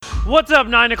What's up,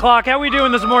 9 o'clock? How we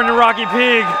doing this morning, Rocky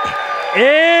Pig?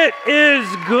 It is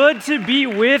good to be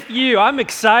with you. I'm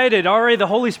excited. Already the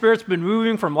Holy Spirit's been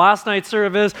moving from last night's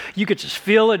service. You could just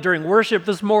feel it during worship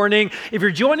this morning. If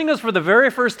you're joining us for the very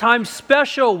first time,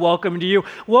 special welcome to you.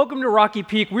 Welcome to Rocky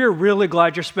Peak. We're really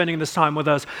glad you're spending this time with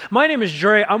us. My name is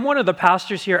Dre. I'm one of the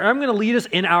pastors here, and I'm going to lead us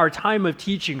in our time of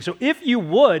teaching. So if you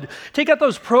would, take out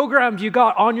those programs you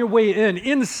got on your way in.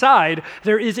 Inside,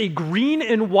 there is a green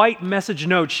and white message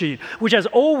note sheet, which as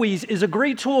always is a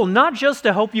great tool, not just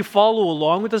to help you follow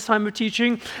along with this time of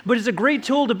teaching, but it's a great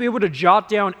tool to be able to jot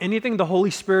down anything the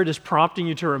Holy Spirit is prompting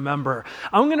you to remember.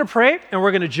 I'm going to pray, and we're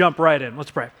going to jump right in.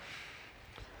 Let's pray.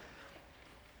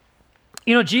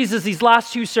 You know, Jesus, these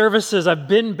last two services, I've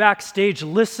been backstage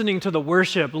listening to the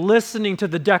worship, listening to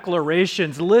the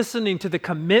declarations, listening to the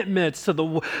commitments, to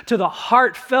the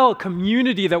heartfelt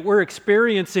community that we're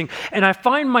experiencing, and I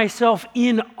find myself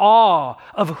in awe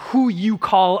of who you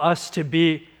call us to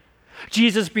be.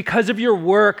 Jesus, because of your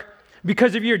work,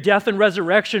 because of your death and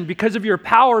resurrection, because of your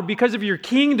power, because of your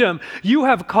kingdom, you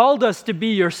have called us to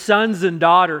be your sons and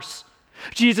daughters.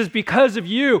 Jesus, because of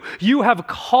you, you have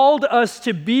called us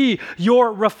to be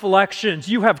your reflections.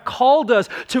 You have called us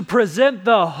to present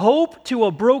the hope to a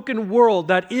broken world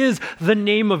that is the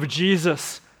name of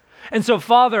Jesus. And so,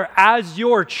 Father, as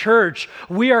your church,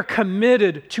 we are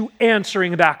committed to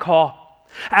answering that call.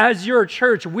 As your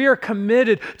church, we are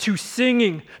committed to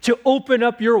singing, to open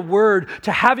up your word,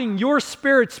 to having your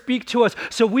Spirit speak to us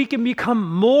so we can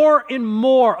become more and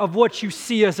more of what you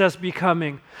see us as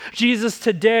becoming. Jesus,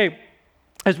 today,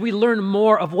 as we learn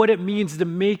more of what it means to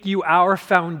make you our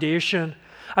foundation,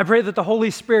 I pray that the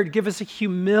Holy Spirit give us a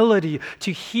humility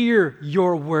to hear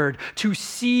your word, to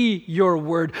see your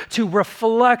word, to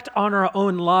reflect on our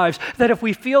own lives, that if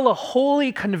we feel a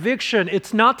holy conviction,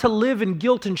 it's not to live in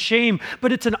guilt and shame,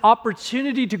 but it's an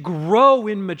opportunity to grow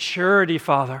in maturity,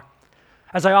 Father.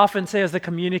 As I often say as the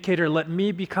communicator, let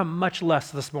me become much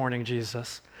less this morning,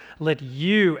 Jesus. Let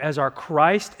you, as our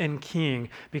Christ and King,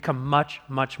 become much,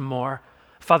 much more.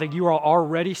 Father, you are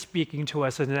already speaking to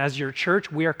us, and as your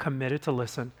church, we are committed to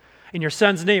listen. In your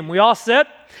Son's name, we all said,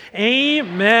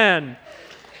 amen.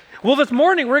 Well, this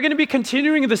morning, we're going to be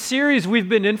continuing the series we've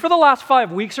been in for the last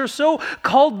 5 weeks or so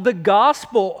called The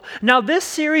Gospel. Now, this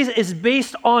series is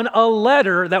based on a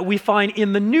letter that we find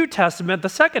in the New Testament, the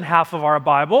second half of our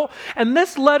Bible. And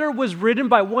this letter was written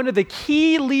by one of the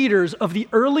key leaders of the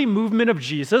early movement of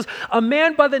Jesus, a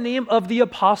man by the name of the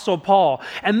Apostle Paul.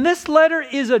 And this letter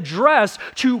is addressed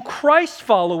to Christ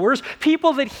followers,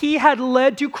 people that he had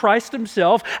led to Christ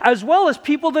himself, as well as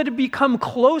people that had become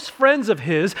close friends of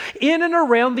his in and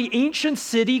around the ancient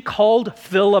city called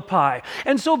Philippi.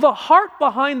 And so the heart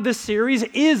behind this series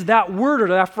is that word or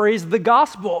that phrase, the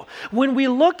gospel. When we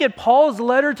look at Paul's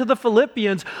letter to the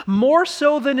Philippians, more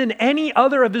so than in any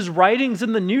other of his writings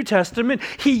in the New Testament,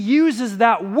 he uses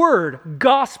that word,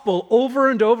 gospel, over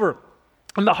and over.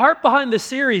 And the heart behind this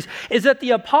series is that the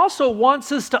apostle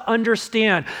wants us to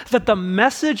understand that the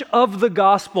message of the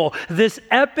gospel, this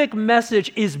epic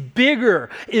message, is bigger,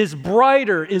 is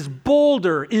brighter, is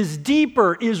bolder, is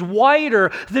deeper, is wider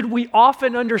than we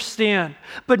often understand.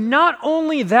 But not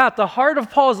only that, the heart of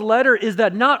Paul's letter is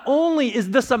that not only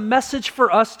is this a message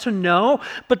for us to know,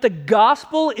 but the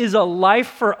gospel is a life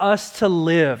for us to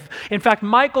live. In fact,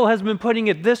 Michael has been putting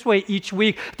it this way each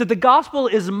week, that the gospel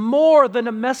is more than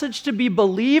a message to be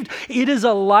believed, it is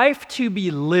a life to be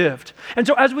lived. And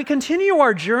so as we continue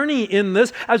our journey in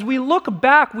this, as we look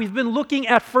back, we've been looking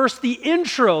at first the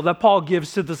intro that Paul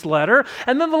gives to this letter,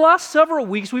 and then the last several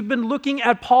weeks we've been looking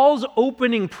at Paul's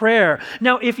opening prayer.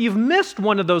 Now, if you've missed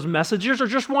one of those messages or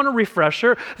just want a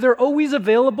refresher, they're always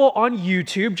available on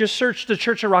YouTube. Just search the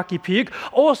Church of Rocky Peak.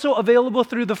 Also available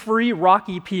through the free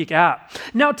Rocky Peak app.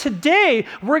 Now, today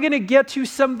we're going to get to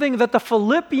something that the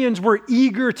Philippians were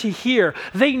eager to hear.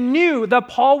 They knew that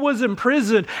Paul was in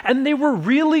prison, and they were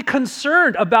really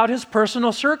concerned about his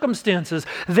personal circumstances.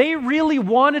 They really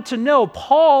wanted to know,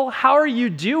 Paul, how are you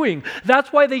doing?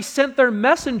 That's why they sent their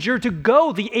messenger to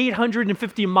go the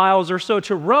 850 miles or so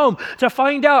to Rome to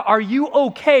find out, are you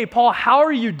okay? Paul, how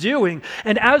are you doing?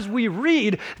 And as we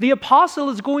read, the apostle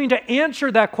is going to answer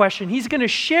that question. He's going to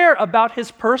share about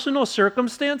his personal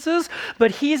circumstances,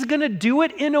 but he's going to do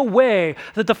it in a way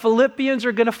that the Philippians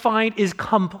are going to find is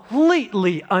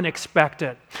completely unexpected.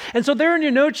 And so there in your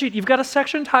note sheet, you've got a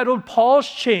section titled Paul's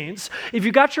Chains. If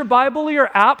you got your Bible or your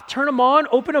app, turn them on,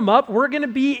 open them up. We're going to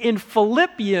be in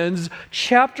Philippians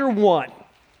chapter 1.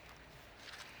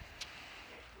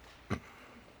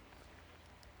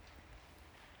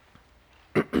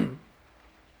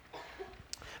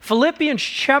 Philippians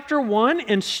chapter 1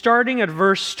 and starting at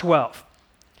verse 12.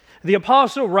 The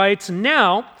apostle writes,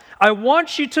 "Now, I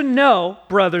want you to know,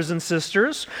 brothers and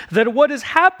sisters, that what has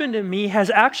happened to me has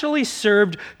actually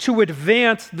served to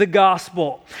advance the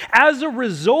gospel. As a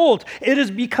result, it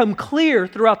has become clear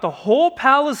throughout the whole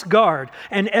palace guard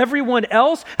and everyone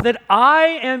else that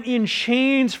I am in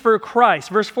chains for Christ."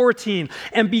 Verse 14,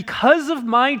 "And because of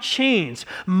my chains,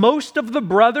 most of the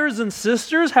brothers and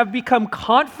sisters have become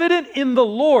confident in the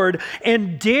Lord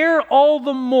and dare all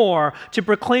the more to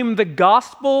proclaim the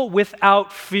gospel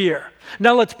without fear."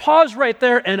 Now let's pause right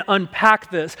there and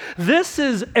unpack this. This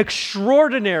is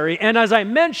extraordinary and, as I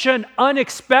mentioned,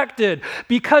 unexpected,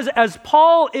 because as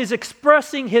Paul is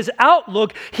expressing his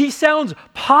outlook, he sounds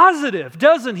positive,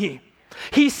 doesn't he?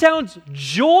 He sounds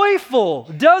joyful,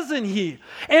 doesn't he?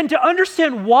 And to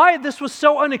understand why this was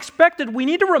so unexpected, we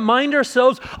need to remind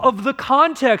ourselves of the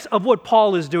context of what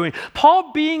Paul is doing.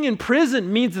 Paul being in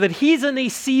prison means that he's in a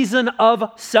season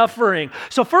of suffering.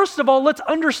 So first of all, let's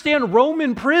understand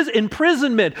Roman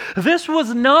imprisonment. This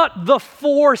was not the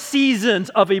 4 seasons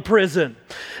of a prison.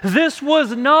 This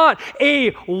was not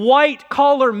a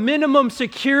white-collar minimum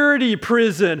security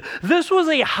prison. This was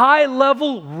a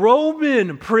high-level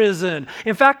Roman prison.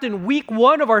 In fact, in week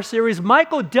 1 of our series,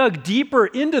 Michael dug deeper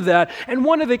into that, and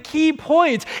one of the key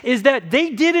points is that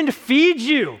they didn't feed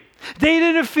you. They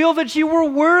didn't feel that you were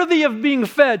worthy of being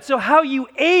fed. So how you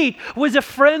ate was if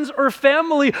friends or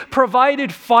family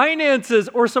provided finances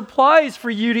or supplies for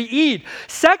you to eat.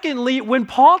 Secondly, when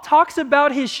Paul talks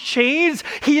about his chains,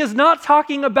 he is not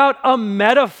talking about a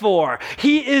metaphor.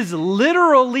 He is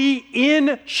literally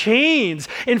in chains.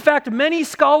 In fact, many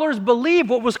scholars believe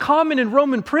what was common in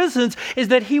Roman prisons is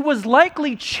that he was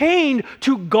likely chained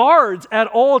to guards at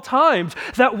all times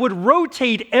that would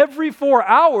rotate every 4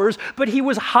 hours, but he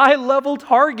was high-level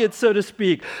target, so to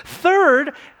speak.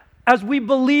 Third, as we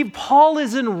believe Paul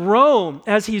is in Rome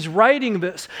as he's writing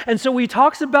this, and so he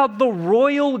talks about the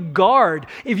royal guard.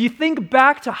 If you think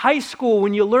back to high school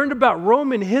when you learned about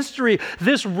Roman history,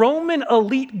 this Roman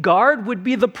elite guard would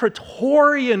be the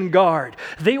Praetorian Guard.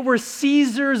 They were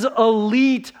Caesar's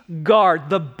elite guard,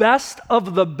 the best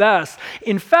of the best.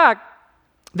 In fact,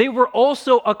 they were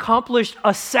also accomplished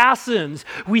assassins.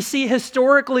 We see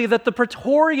historically that the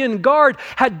Praetorian Guard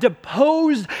had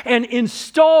deposed and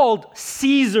installed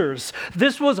Caesars.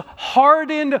 This was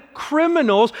hardened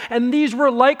criminals, and these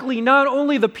were likely not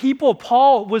only the people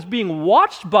Paul was being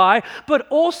watched by, but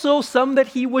also some that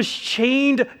he was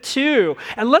chained to.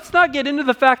 And let's not get into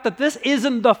the fact that this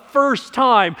isn't the first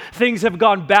time things have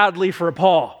gone badly for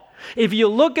Paul. If you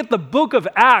look at the book of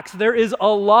Acts, there is a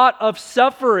lot of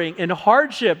suffering and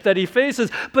hardship that he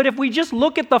faces. But if we just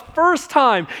look at the first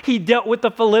time he dealt with the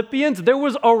Philippians, there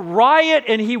was a riot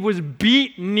and he was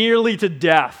beat nearly to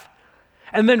death.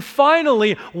 And then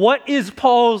finally, what is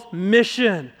Paul's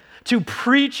mission? To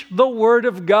preach the word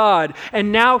of God.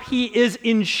 And now he is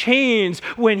in chains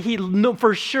when he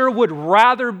for sure would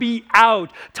rather be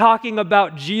out talking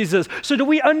about Jesus. So do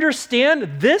we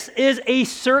understand? This is a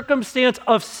circumstance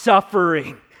of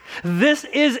suffering. This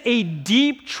is a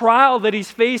deep trial that he's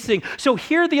facing. So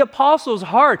hear the apostle's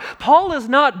heart. Paul is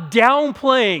not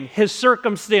downplaying his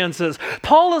circumstances.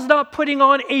 Paul is not putting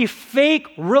on a fake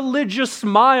religious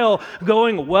smile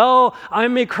going, well,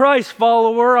 I'm a Christ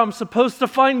follower. I'm supposed to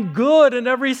find good in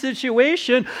every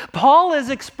situation. Paul is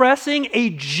expressing a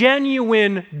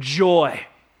genuine joy.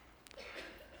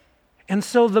 And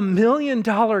so the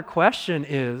million-dollar question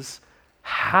is,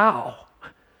 how?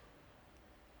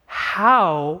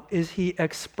 How is he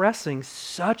expressing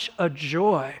such a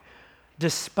joy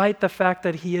despite the fact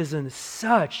that he is in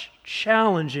such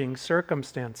challenging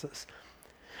circumstances?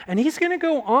 And he's going to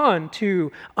go on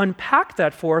to unpack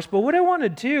that for us, but what I want to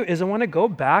do is I want to go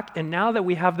back, and now that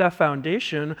we have that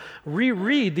foundation,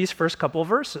 reread these first couple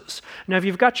verses. Now, if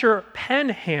you've got your pen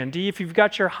handy, if you've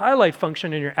got your highlight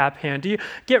function in your app handy,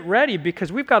 get ready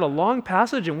because we've got a long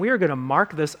passage and we are going to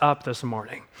mark this up this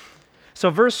morning. So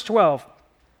verse 12.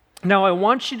 Now, I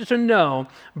want you to know,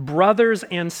 brothers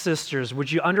and sisters.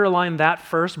 Would you underline that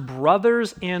first?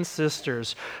 Brothers and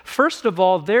sisters. First of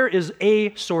all, there is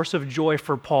a source of joy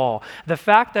for Paul. The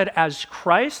fact that as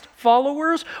Christ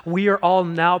followers, we are all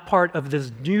now part of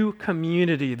this new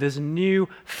community, this new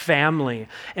family.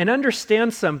 And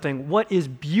understand something. What is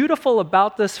beautiful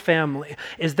about this family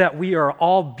is that we are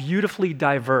all beautifully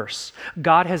diverse.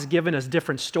 God has given us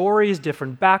different stories,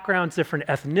 different backgrounds, different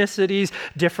ethnicities,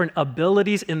 different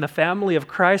abilities in the family of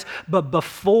Christ, but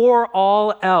before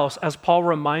all else, as Paul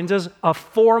reminds us, a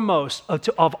foremost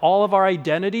of all of our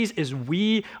identities is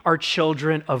we are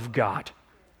children of God.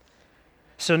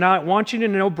 So now I want you to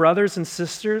know, brothers and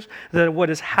sisters, that what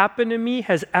has happened to me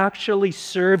has actually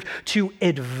served to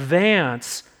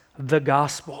advance the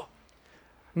gospel.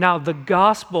 Now, the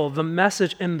gospel, the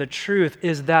message, and the truth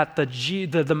is that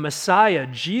the Messiah,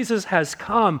 Jesus, has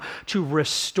come to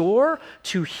restore,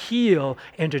 to heal,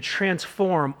 and to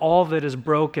transform all that is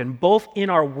broken, both in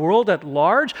our world at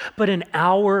large, but in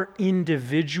our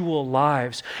individual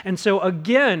lives. And so,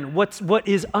 again, what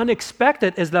is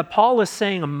unexpected is that Paul is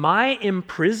saying, my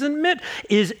imprisonment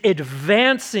is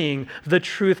advancing the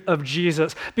truth of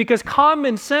Jesus. Because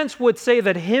common sense would say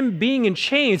that him being in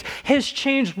chains, his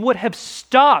chains would have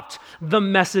stopped the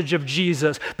message of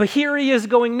Jesus. But here he is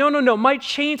going, no, my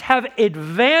chains have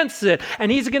advanced it.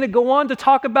 And he's going to go on to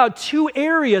talk about two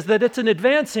areas that it's in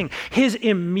advancing: his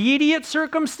immediate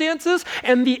circumstances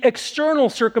and the external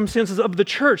circumstances of the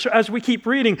church. So as we keep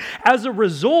reading, as a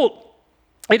result,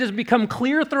 it has become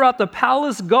clear throughout the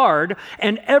palace guard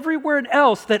and everywhere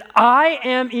else that I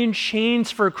am in chains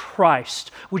for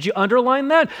Christ. Would you underline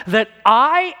that? That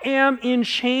I am in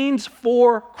chains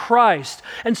for Christ.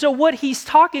 And so what he's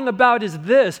talking about is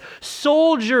this: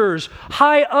 soldiers,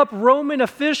 high up Roman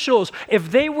officials, if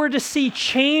they were to see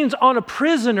chains on a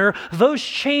prisoner, those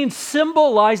chains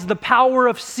symbolize the power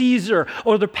of Caesar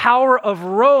or the power of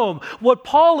Rome. What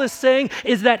Paul is saying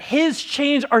is that his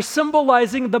chains are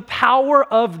symbolizing the power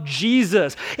of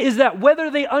Jesus, is that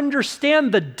whether they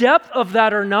understand the depth of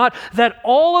that or not, that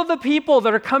all of the people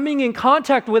that are coming in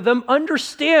contact with him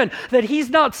understand that he's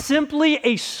not simply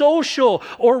a social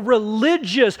or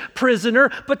religious prisoner,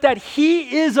 but that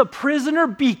he is a prisoner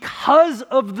because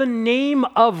of the name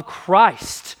of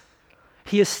Christ.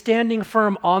 He is standing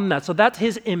firm on that. So that's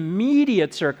his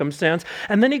immediate circumstance.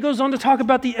 And then he goes on to talk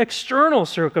about the external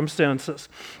circumstances.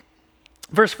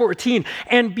 Verse 14,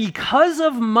 and because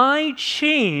of my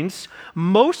chains,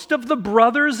 most of the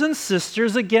brothers and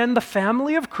sisters, again, the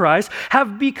family of Christ,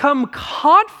 have become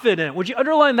confident. Would you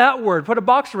underline that word? Put a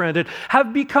box around it.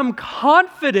 Have become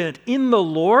confident in the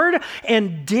Lord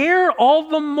and dare all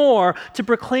the more to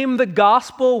proclaim the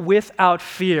gospel without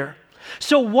fear.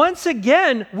 So once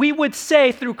again, we would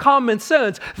say through common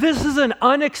sense, this is an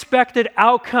unexpected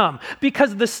outcome,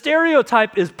 because the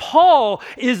stereotype is Paul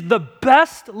is the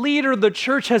best leader the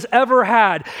church has ever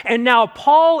had. And now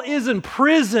Paul is in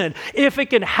prison. If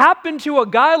it can happen to a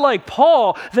guy like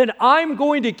Paul, then I'm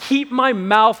going to keep my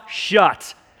mouth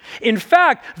shut. In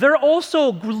fact, they're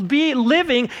also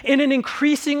living in an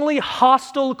increasingly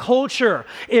hostile culture.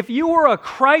 If you were a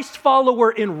Christ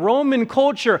follower in Roman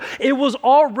culture, it was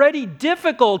already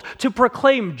difficult to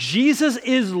proclaim Jesus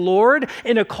is Lord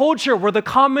in a culture where the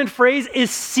common phrase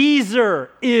is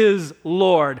Caesar is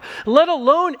Lord. Let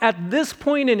alone at this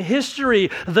point in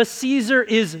history, the Caesar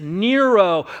is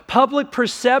Nero. Public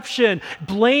perception,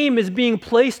 blame is being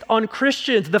placed on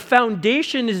Christians. The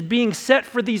foundation is being set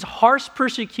for these harsh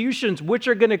persecutions which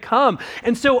are going to come.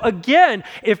 And so again,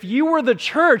 if you were the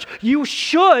church, you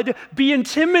should be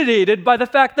intimidated by the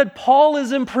fact that Paul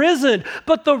is imprisoned.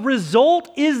 But the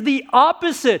result is the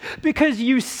opposite, because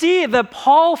you see that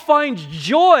Paul finds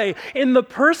joy in the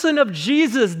person of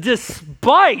Jesus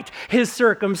despite his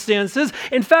circumstances.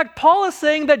 In fact, Paul is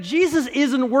saying that Jesus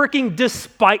isn't working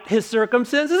despite his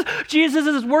circumstances. Jesus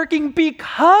is working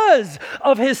because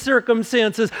of his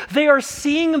circumstances. They are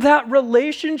seeing that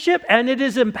relationship, and it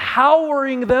is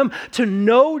empowering them to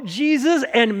know Jesus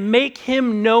and make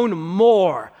him known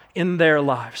more in their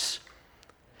lives.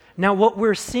 Now, what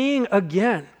we're seeing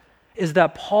again is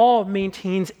that Paul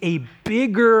maintains a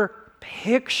bigger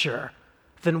picture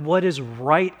than what is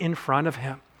right in front of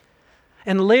him.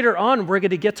 And later on, we're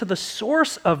going to get to the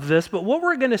source of this, but what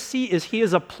we're going to see is he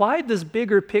has applied this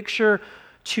bigger picture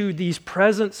to these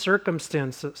present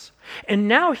circumstances. And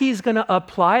now he's going to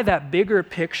apply that bigger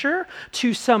picture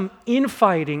to some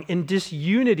infighting and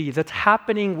disunity that's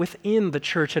happening within the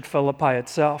church at Philippi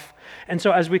itself. And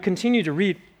so as we continue to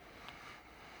read,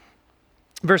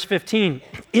 verse 15,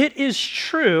 it is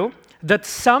true that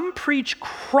some preach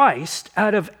Christ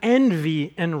out of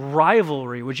envy and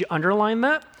rivalry. Would you underline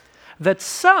that? That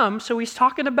some, so he's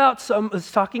talking about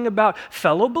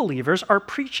fellow believers are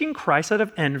preaching Christ out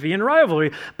of envy and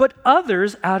rivalry, but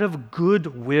others out of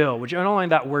goodwill. Would you underline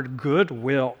that word,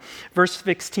 goodwill? Verse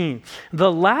 16,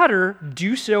 the latter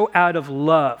do so out of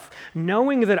love,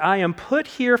 knowing that I am put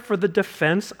here for the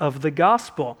defense of the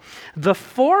gospel. The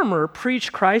former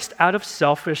preach Christ out of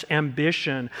selfish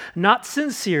ambition, not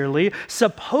sincerely,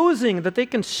 supposing that they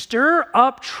can stir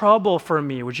up trouble for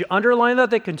me. Would you underline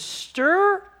that? They can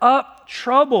stir up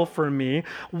trouble for me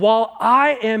while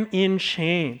I am in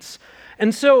chains.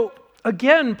 And so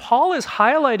again, Paul is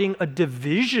highlighting a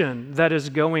division that is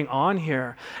going on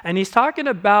here. And he's talking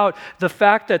about the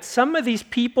fact that some of these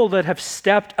people that have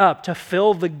stepped up to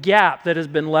fill the gap that has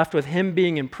been left with him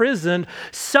being imprisoned,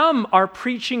 some are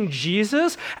preaching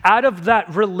Jesus out of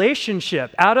that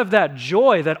relationship, out of that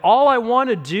joy that all I want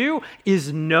to do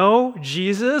is know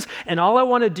Jesus and all I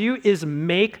want to do is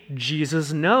make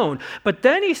Jesus known. But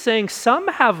then he's saying some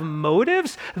have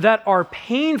motives that are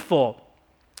painful.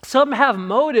 Some have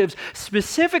motives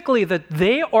specifically that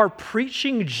they are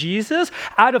preaching Jesus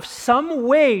out of some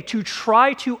way to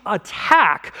try to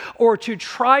attack or to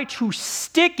try to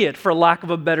stick it, for lack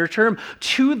of a better term,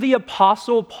 to the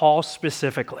Apostle Paul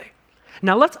specifically.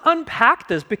 Now let's unpack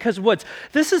this because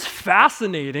this is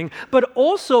fascinating, but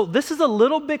also this is a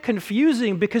little bit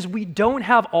confusing because we don't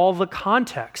have all the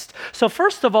context. So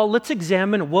first of all, let's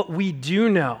examine what we do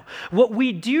know. What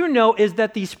we do know is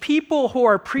that these people who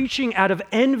are preaching out of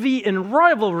envy and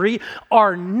rivalry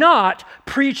are not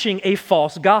preaching a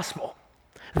false gospel.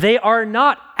 They are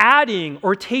not adding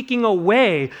or taking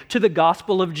away to the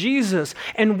gospel of Jesus.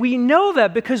 And we know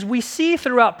that because we see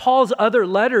throughout Paul's other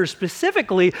letters,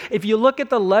 specifically, if you look at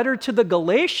the letter to the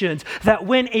Galatians, that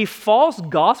when a false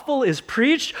gospel is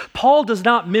preached, Paul does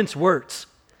not mince words.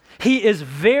 He is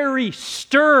very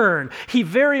stern. He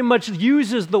very much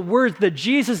uses the words that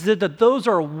Jesus did, that those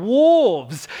are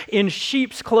wolves in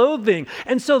sheep's clothing.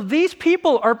 And so these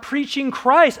people are preaching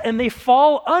Christ and they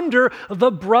fall under the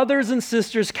brothers and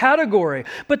sisters category.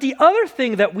 But the other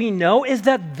thing that we know is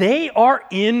that they are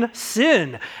in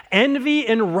sin. Envy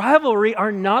and rivalry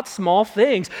are not small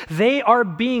things. They are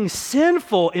being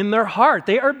sinful in their heart.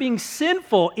 They are being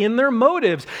sinful in their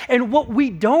motives. And what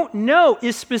we don't know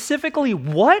is specifically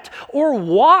what or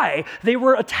why they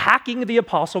were attacking the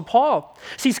Apostle Paul.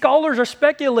 See, scholars are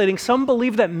speculating. Some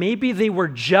believe that maybe they were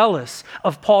jealous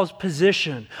of Paul's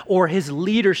position or his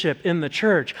leadership in the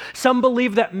church. Some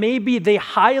believe that maybe they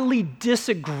highly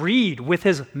disagreed with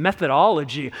his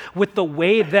methodology, with the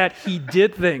way that he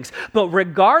did things. But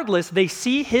regardless, they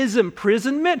see his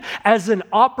imprisonment as an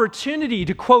opportunity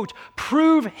to, quote,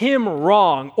 prove him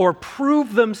wrong or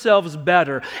prove themselves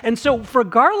better. And so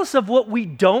regardless of what we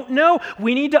don't know,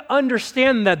 we need to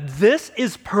understand that this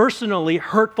is personally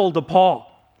hurtful to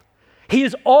Paul. He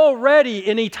is already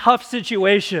in a tough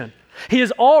situation. He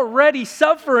is already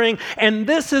suffering, and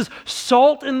this is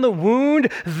salt in the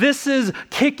wound. This is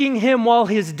kicking him while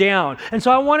he's down. And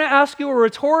so I want to ask you a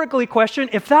rhetorical question.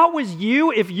 If that was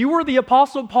you, if you were the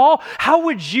Apostle Paul, how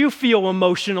would you feel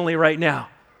emotionally right now?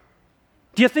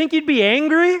 Do you think you'd be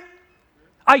angry?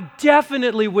 I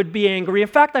definitely would be angry. In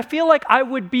fact, I feel like I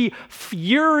would be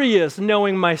furious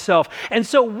knowing myself. And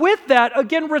so with that,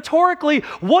 again, rhetorically,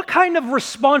 what kind of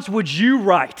response would you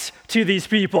write to these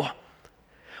people?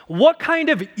 What kind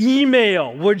of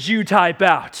email would you type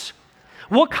out?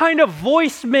 What kind of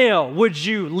voicemail would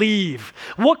you leave?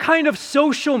 What kind of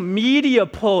social media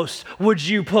post would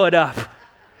you put up?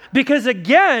 Because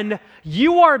again,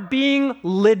 you are being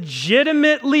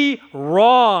legitimately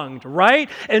wronged, right?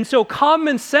 And so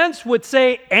common sense would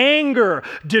say anger,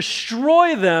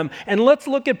 destroy them. And let's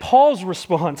look at Paul's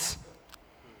response.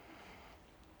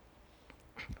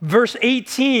 Verse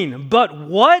 18, but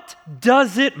what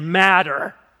does it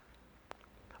matter?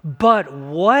 But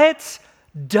what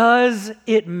does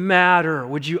it matter?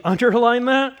 Would you underline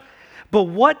that? But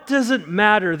what does it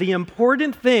matter? The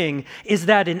important thing is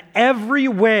that in every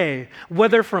way,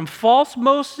 whether from false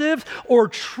motives or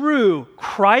true,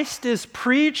 Christ is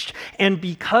preached, and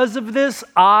because of this,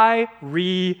 I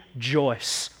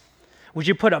rejoice. Would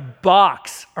you put a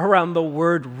box around the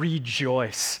word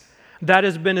rejoice? That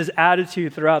has been his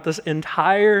attitude throughout this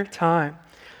entire time.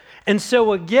 And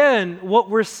so again, what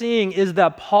we're seeing is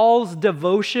that Paul's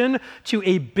devotion to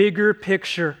a bigger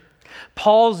picture,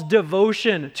 Paul's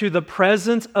devotion to the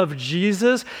presence of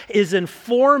Jesus is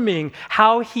informing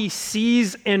how he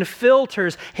sees and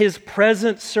filters his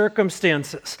present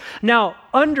circumstances. Now,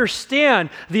 understand,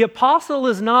 the apostle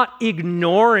is not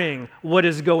ignoring what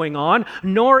is going on,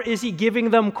 nor is he giving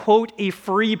them, quote, a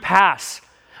free pass.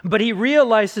 But he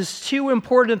realizes two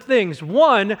important things.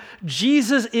 One,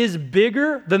 Jesus is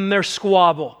bigger than their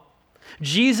squabble.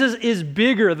 Jesus is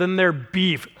bigger than their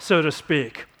beef, so to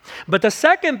speak. But the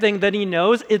second thing that he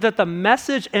knows is that the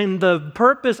message and the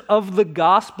purpose of the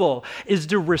gospel is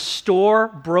to restore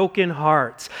broken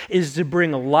hearts, is to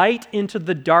bring light into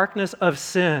the darkness of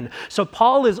sin. So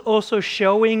Paul is also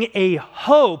showing a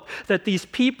hope that these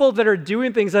people that are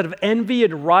doing things out of envy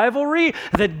and rivalry,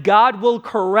 that God will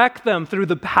correct them through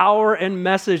the power and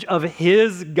message of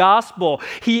his gospel.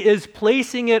 He is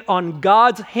placing it on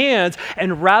God's hands,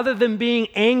 and rather than being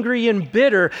angry and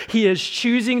bitter, he is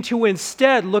choosing to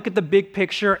instead look look at the big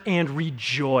picture and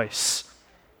rejoice.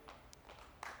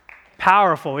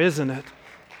 Powerful, isn't it?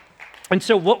 And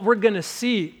so what we're going to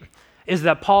see is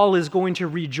that Paul is going to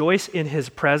rejoice in his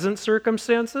present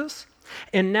circumstances,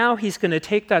 and now he's going to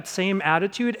take that same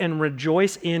attitude and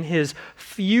rejoice in his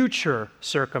future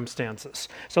circumstances.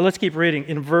 So let's keep reading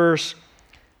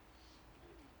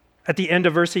at the end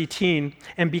of verse 18.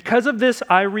 And because of this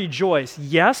I rejoice,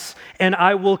 yes, and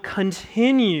I will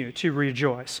continue to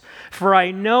rejoice. For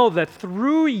I know that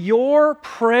through your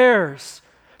prayers,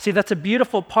 see, that's a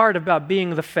beautiful part about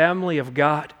being the family of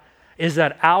God, is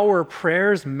that our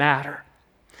prayers matter.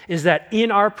 Is that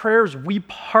in our prayers, we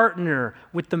partner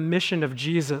with the mission of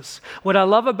Jesus. What I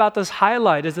love about this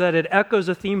highlight is that it echoes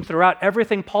a theme throughout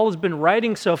everything Paul has been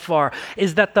writing so far,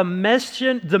 is that the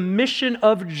mission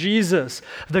of Jesus,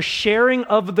 the sharing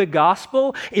of the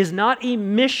gospel, is not a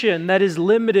mission that is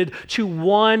limited to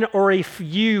one or a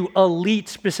few elite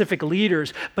specific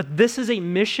leaders, but this is a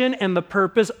mission and the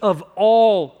purpose of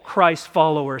all Christ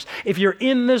followers. If you're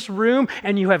in this room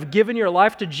and you have given your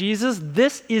life to Jesus,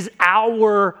 this is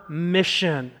our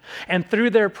mission. And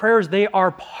through their prayers, they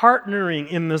are partnering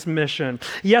in this mission.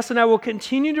 Yes, and I will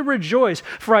continue to rejoice,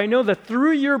 for I know that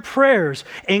through your prayers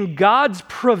and God's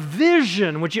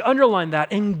provision, would you underline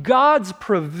that, and God's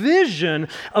provision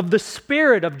of the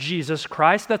Spirit of Jesus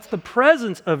Christ, that's the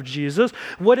presence of Jesus,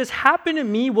 what has happened to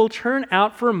me will turn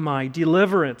out for my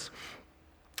deliverance.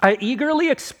 I eagerly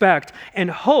expect and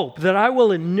hope that I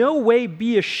will in no way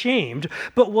be ashamed,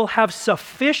 but will have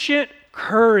sufficient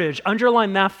courage,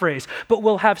 underline that phrase, but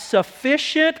will have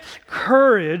sufficient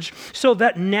courage so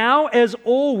that now as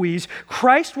always,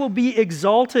 Christ will be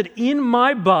exalted in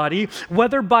my body,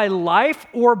 whether by life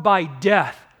or by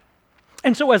death.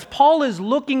 And so as Paul is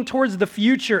looking towards the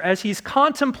future, as he's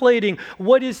contemplating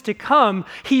what is to come,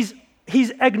 he's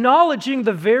acknowledging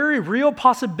the very real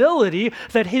possibility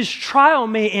that his trial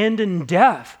may end in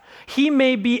death. He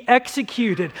may be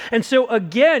executed. And so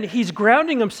again, he's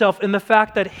grounding himself in the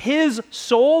fact that his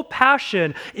sole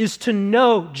passion is to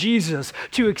know Jesus,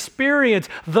 to experience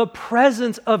the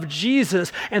presence of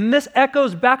Jesus. And this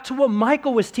echoes back to what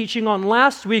Michael was teaching on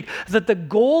last week, that the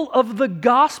goal of the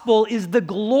gospel is the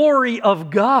glory of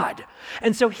God.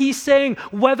 And so he's saying,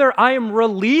 whether I am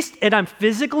released and I'm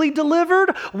physically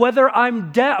delivered, whether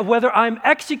I'm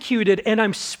executed and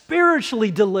I'm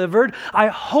spiritually delivered, I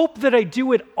hope that I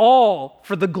do it all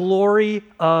for the glory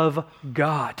of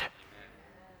God.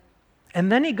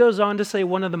 And then he goes on to say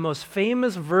one of the most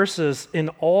famous verses in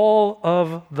all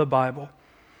of the Bible.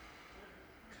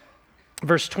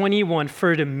 Verse 21,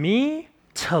 for to me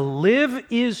to live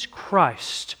is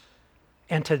Christ,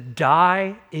 and to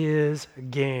die is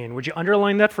gain. Would you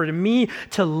underline that? For to me,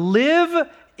 to live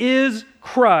is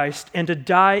Christ, and to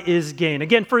die is gain.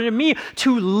 Again, for to me,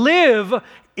 to live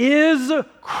is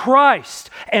Christ,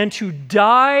 and to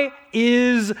die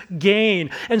is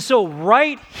gain. And so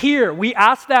right here, we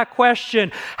ask that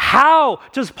question, how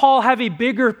does Paul have a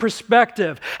bigger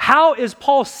perspective? How is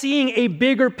Paul seeing a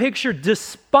bigger picture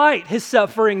despite his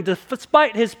suffering,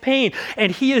 despite his pain?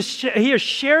 And he is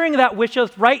sharing that with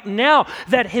us right now,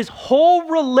 that his whole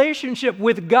relationship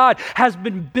with God has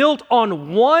been built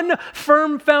on one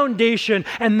firm foundation,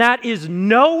 and that is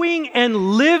knowing and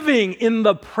living in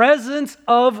the presence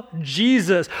of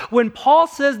Jesus. When Paul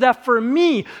says that for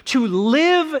me, to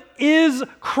live is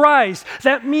Christ,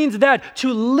 that means that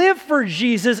to live for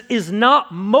Jesus is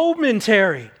not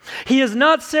momentary. He is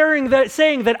not saying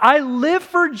that I live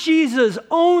for Jesus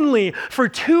only for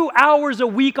 2 hours a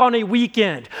week on a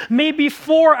weekend, maybe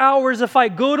 4 hours if I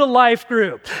go to life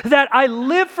group, that I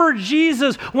live for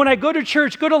Jesus when I go to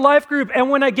church, go to life group, and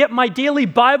when I get my daily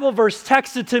Bible verse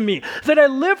texted to me, that I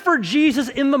live for Jesus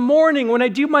in the morning when I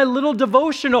do my little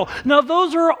devotional. Now,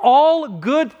 those are all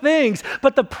good things,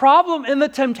 but the problem and the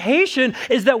temptation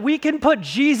is that we can put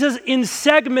Jesus in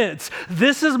segments.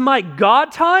 This is my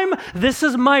God time. This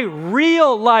is my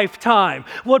real lifetime.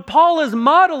 What Paul is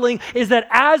modeling is that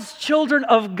as children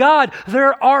of God,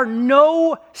 there are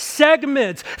no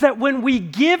segments, that when we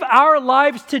give our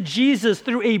lives to Jesus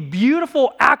through a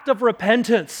beautiful act of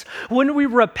repentance, when we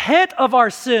repent of our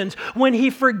sins, when he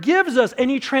forgives us and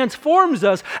he transforms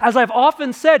us, as I've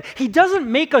often said, he doesn't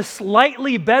make us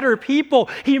slightly better people.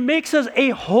 He makes us a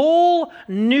whole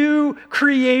new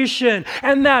creation.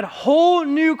 And that whole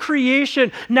new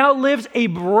creation now lives a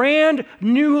brand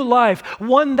new new life,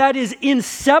 one that is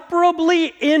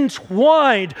inseparably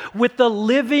entwined with the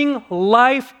living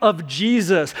life of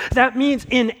Jesus. That means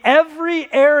in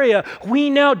every area, we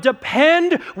now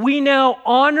depend, we now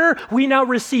honor, we now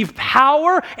receive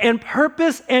power and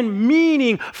purpose and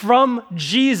meaning from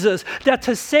Jesus. That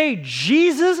to say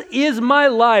Jesus is my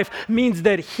life means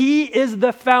that he is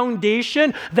the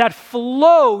foundation that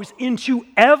flows into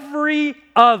every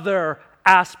other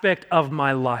aspect of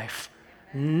my life.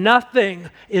 Nothing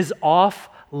is off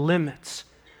limits.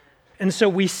 And so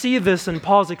we see this in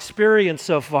Paul's experience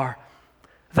so far,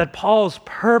 that Paul's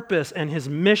purpose and his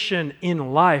mission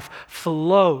in life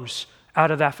flows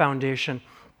out of that foundation.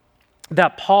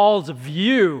 That Paul's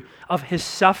view of his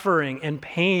suffering and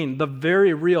pain, the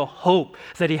very real hope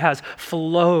that he has,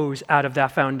 flows out of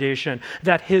that foundation.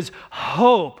 That his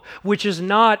hope, which is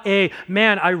not a,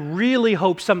 man, I really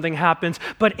hope something happens,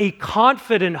 but a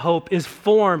confident hope is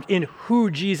formed in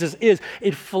who Jesus is.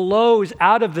 It flows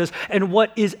out of this. And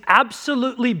what is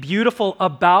absolutely beautiful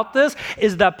about this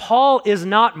is that Paul is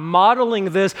not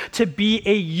modeling this to be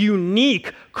a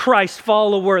unique Christ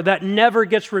follower that never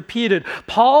gets repeated.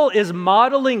 Paul is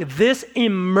modeling this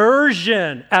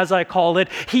immersion, as I call it.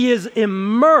 He is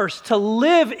immersed. To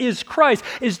live is Christ,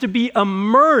 is to be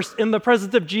immersed in the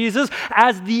presence of Jesus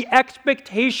as the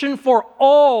expectation for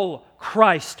all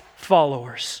Christ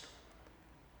followers.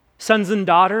 Sons and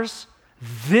daughters,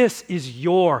 this is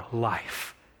your life.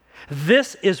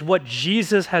 This is what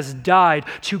Jesus has died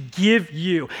to give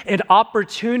you, an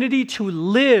opportunity to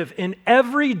live in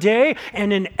every day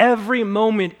and in every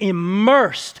moment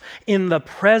immersed in the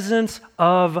presence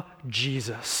of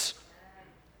Jesus.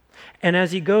 And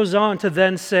as he goes on to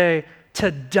then say,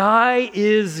 to die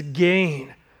is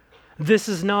gain. This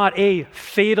is not a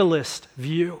fatalist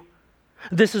view.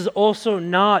 This is also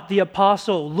not the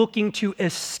apostle looking to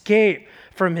escape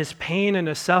from his pain and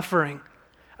his suffering.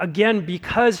 Again,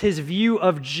 because his view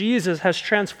of Jesus has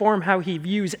transformed how he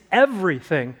views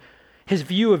everything. His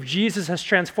view of Jesus has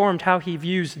transformed how he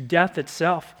views death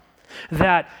itself.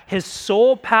 That his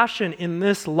sole passion in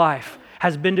this life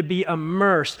has been to be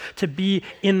immersed, to be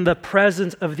in the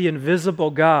presence of the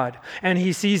invisible God. And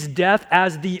he sees death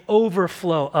as the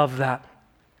overflow of that.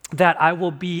 That I will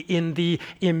be in the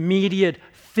immediate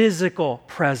physical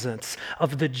presence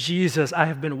of the Jesus I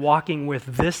have been walking with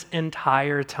this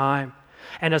entire time.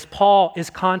 And as Paul is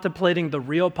contemplating the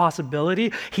real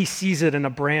possibility, he sees it in a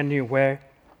brand new way.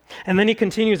 And then he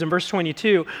continues in verse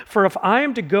 22, for if I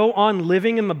am to go on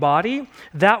living in the body,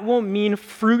 that will mean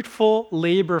fruitful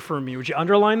labor for me. Would you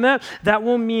underline that? That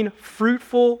will mean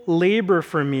fruitful labor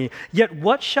for me. Yet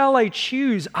what shall I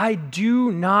choose? I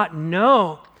do not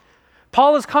know.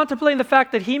 Paul is contemplating the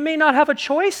fact that he may not have a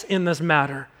choice in this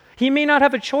matter. He may not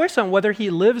have a choice on whether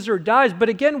he lives or dies. But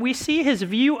again, we see his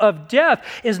view of death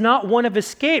is not one of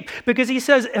escape, because he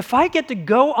says, if I get to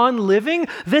go on living,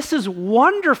 this is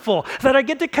wonderful that I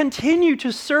get to continue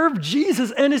to serve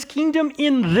Jesus and his kingdom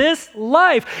in this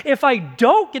life. If I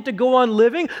don't get to go on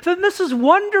living, then this is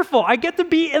wonderful. I get to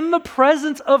be in the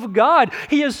presence of God.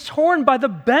 He is torn by the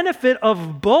benefit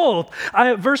of both.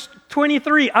 Verse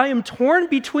 23, I am torn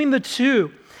between the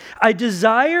two. I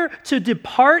desire to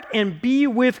depart and be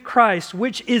with Christ,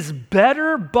 which is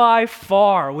better by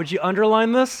far. Would you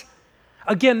underline this?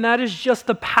 Again, that is just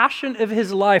the passion of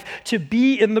his life, to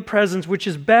be in the presence, which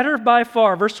is better by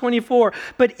far. Verse 24,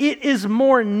 but it is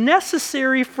more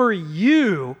necessary for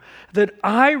you that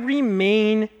I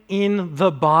remain in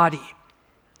the body.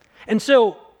 And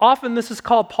so often this is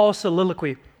called Paul's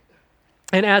soliloquy.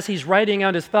 And as he's writing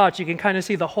out his thoughts, you can kind of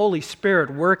see the Holy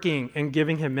Spirit working and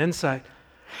giving him insight.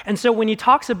 And so when he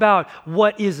talks about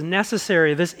what is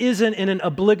necessary, this isn't in an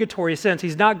obligatory sense.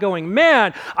 He's not going,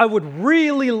 man, I would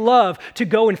really love to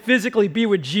go and physically be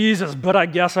with Jesus, but I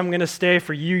guess I'm going to stay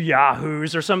for you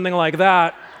yahoos or something like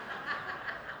that.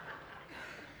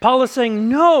 Paul is saying,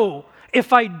 no.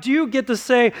 If I do get to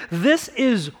say, this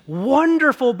is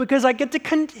wonderful because I get to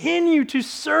continue to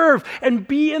serve and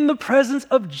be in the presence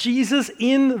of Jesus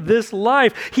in this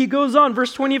life. He goes on,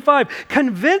 verse 25,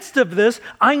 convinced of this,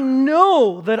 I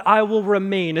know that I will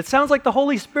remain. It sounds like the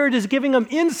Holy Spirit is giving him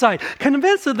insight.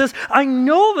 Convinced of this, I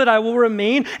know that I will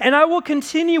remain and I will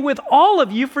continue with all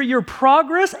of you for your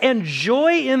progress and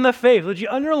joy in the faith. Would you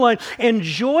underline, and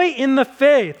joy in the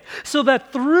faith, so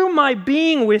that through my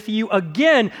being with you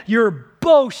again, your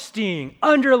boasting,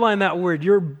 underline that word,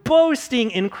 your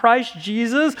boasting in Christ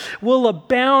Jesus will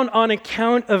abound on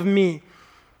account of me.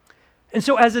 And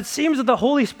so as it seems that the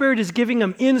Holy Spirit is giving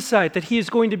him insight that he is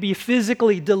going to be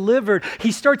physically delivered,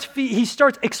 he starts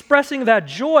expressing that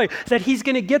joy that he's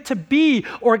going to get to be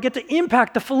or get to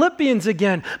impact the Philippians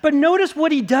again. But notice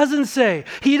what he doesn't say.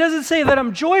 He doesn't say that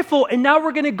I'm joyful and now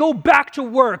we're going to go back to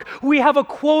work. We have a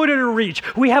quota to reach.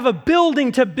 We have a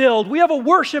building to build. We have a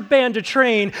worship band to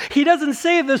train. He doesn't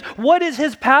say this. What is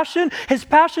his passion? His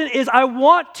passion is, I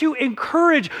want to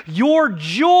encourage your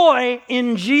joy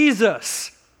in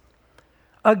Jesus.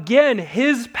 Again,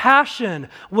 his passion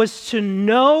was to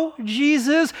know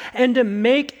Jesus and to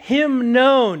make him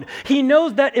known. He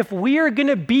knows that if we are going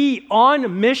to be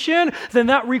on mission, then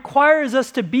that requires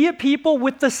us to be a people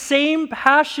with the same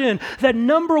passion. That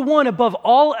number one, above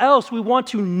all else, we want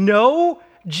to know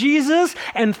Jesus,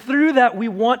 and through that, we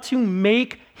want to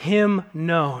make him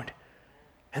known.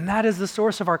 And that is the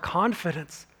source of our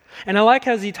confidence. And I like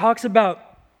how he talks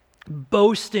about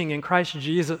boasting in Christ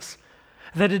Jesus.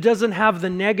 That it doesn't have the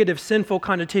negative, sinful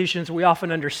connotations we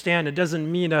often understand. It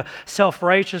doesn't mean a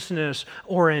self-righteousness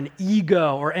or an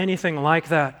ego or anything like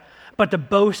that. But to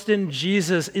boast in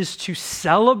Jesus is to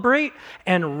celebrate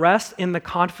and rest in the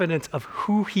confidence of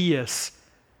who he is,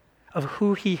 of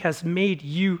who he has made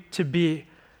you to be,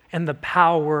 and the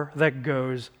power that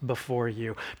goes before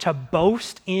you. To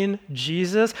boast in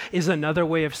Jesus is another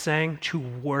way of saying to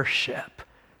worship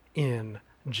in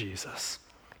Jesus.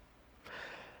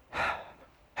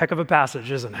 Heck of a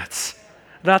passage, isn't it?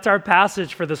 That's our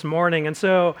passage for this morning. And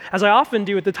so, as I often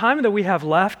do at the time that we have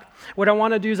left, what I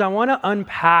want to do is I want to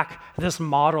unpack this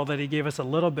model that he gave us a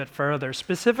little bit further.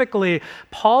 Specifically,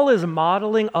 Paul is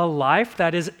modeling a life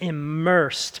that is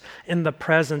immersed in the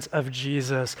presence of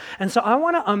Jesus. And so I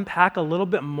want to unpack a little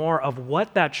bit more of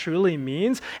what that truly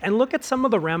means and look at some of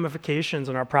the ramifications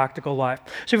in our practical life.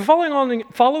 So if you're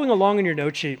following along in your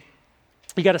note sheet,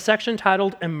 you got a section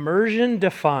titled Immersion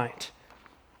Defined.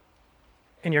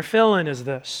 And your fill-in is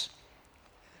this: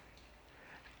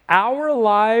 our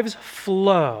lives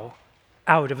flow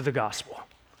out of the gospel.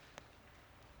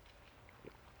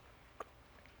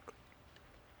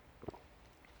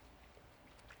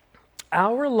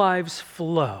 Our lives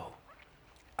flow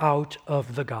out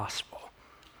of the gospel.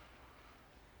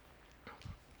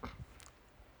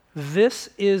 This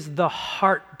is the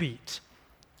heartbeat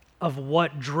of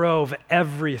what drove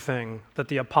everything that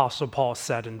the Apostle Paul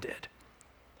said and did.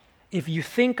 If you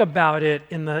think about it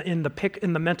in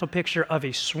the mental picture of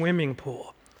a swimming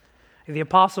pool, the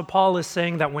Apostle Paul is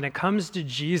saying that when it comes to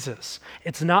Jesus,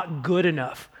 it's not good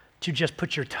enough to just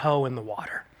put your toe in the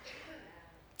water.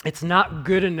 It's not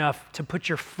good enough to put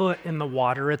your foot in the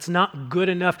water. It's not good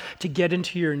enough to get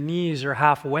into your knees or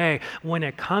halfway. When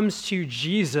it comes to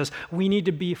Jesus, we need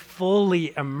to be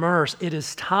fully immersed. It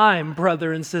is time,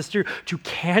 brother and sister, to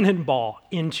cannonball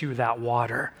into that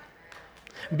water.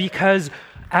 Because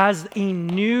as a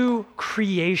new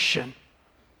creation,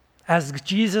 as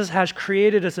Jesus has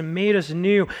created us and made us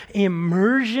new,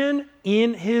 immersion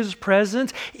in his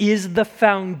presence is the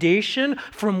foundation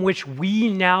from which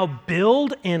we now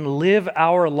build and live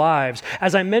our lives.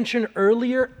 As I mentioned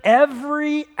earlier,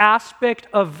 every aspect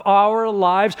of our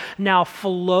lives now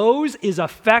flows, is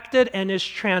affected, and is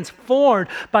transformed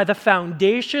by the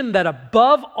foundation that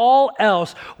above all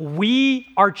else, we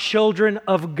are children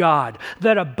of God.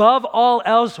 That above all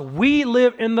else, we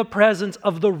live in the presence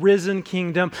of the risen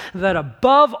kingdom. That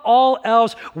above all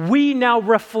else, we now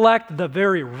reflect the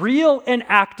very real and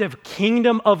active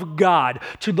kingdom of God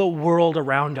to the world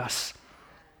around us.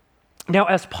 Now,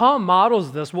 as Paul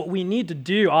models this, what we need to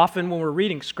do often when we're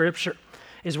reading scripture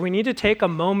is we need to take a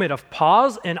moment of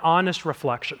pause and honest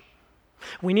reflection.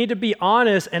 We need to be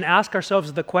honest and ask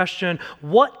ourselves the question,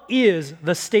 what is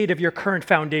the state of your current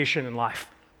foundation in life?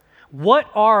 What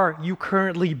are you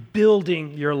currently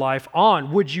building your life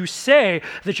on? Would you say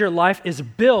that your life is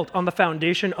built on the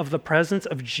foundation of the presence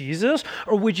of Jesus,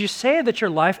 or would you say that your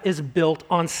life is built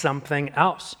on something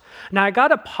else? Now, I got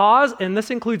to pause, and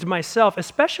this includes myself,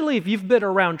 especially if you've been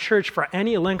around church for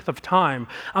any length of time.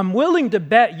 I'm willing to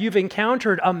bet you've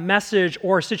encountered a message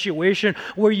or a situation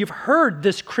where you've heard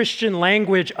this Christian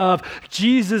language of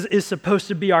Jesus is supposed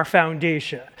to be our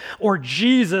foundation, or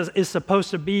Jesus is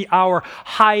supposed to be our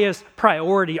highest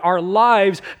priority. Our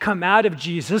lives come out of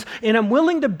Jesus, and I'm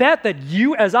willing to bet that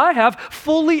you, as I have,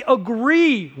 fully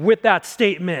agree with that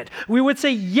statement. We would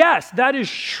say, yes, that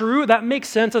is true. That makes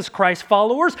sense as Christ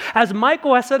followers. As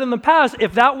Michael has said in the past,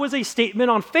 if that was a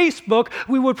statement on Facebook,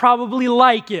 we would probably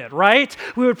like it, right?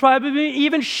 We would probably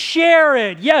even share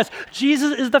it. Yes,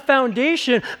 Jesus is the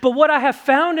foundation, but what I have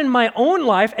found in my own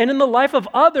life and in the life of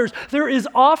others, there is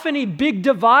often a big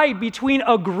divide between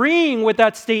agreeing with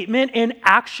that statement and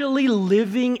actually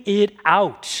living it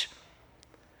out.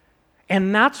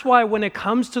 And that's why when it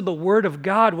comes to the Word of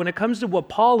God, when it comes to what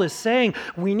Paul is saying,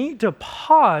 we need to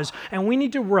pause and we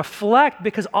need to reflect,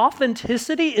 because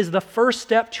authenticity is the first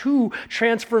step to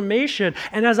transformation.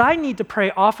 And as I need to pray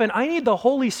often, I need the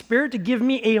Holy Spirit to give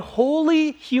me a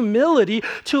holy humility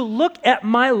to look at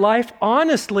my life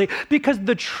honestly, because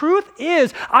the truth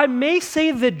is, I may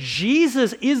say that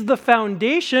Jesus is the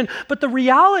foundation, but the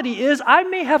reality is I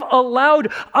may have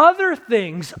allowed other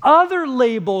things, other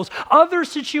labels, other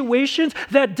situations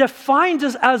that defines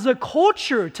us as a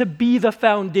culture to be the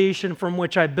foundation from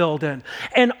which I build in.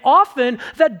 And often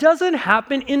that doesn't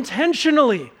happen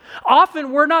intentionally.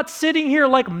 Often we're not sitting here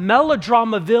like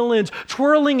melodrama villains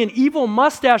twirling an evil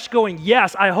mustache going,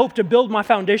 yes, I hope to build my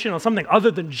foundation on something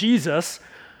other than Jesus.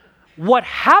 What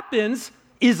happens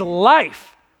is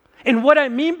life. And what I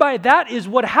mean by that is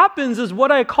what happens is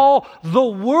what I call the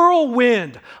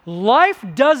whirlwind. Life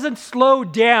doesn't slow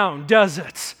down, does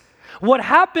it? What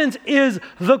happens is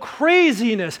the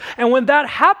craziness. And when that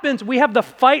happens, we have the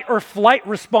fight or flight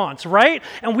response, right?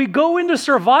 And we go into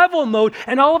survival mode,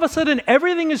 and all of a sudden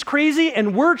everything is crazy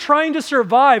and we're trying to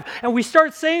survive. And we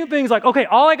start saying things like, okay,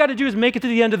 all I got to do is make it to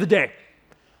the end of the day.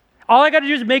 All I got to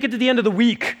do is make it to the end of the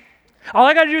week. All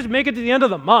I got to do is make it to the end of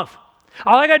the month.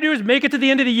 All I got to do is make it to the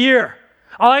end of the year.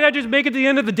 All I got to do is make it to the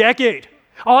end of the decade.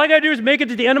 All I got to do is make it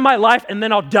to the end of my life, and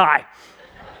then I'll die.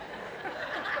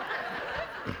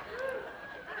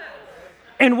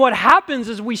 And what happens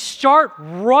is we start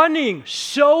running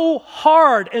so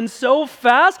hard and so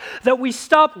fast that we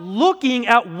stop looking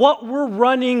at what we're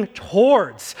running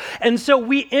towards. And so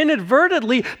we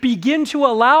inadvertently begin to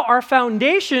allow our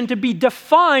foundation to be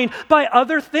defined by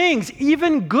other things,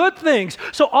 even good things.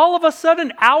 So all of a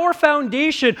sudden, our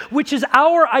foundation, which is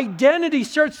our identity,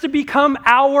 starts to become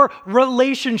our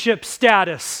relationship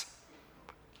status.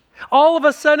 All of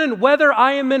a sudden, whether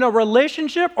I am in a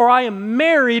relationship or I am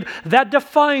married, that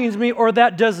defines me or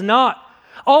that does not.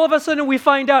 All of a sudden, we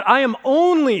find out I am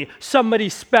only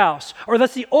somebody's spouse, or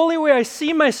that's the only way I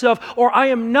see myself, or I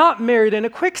am not married. And a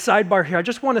quick sidebar here, I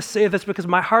just want to say this because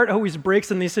my heart always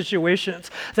breaks in these situations,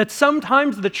 that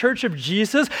sometimes the Church of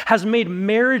Jesus has made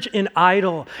marriage an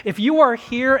idol. If you are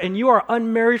here and you are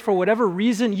unmarried for whatever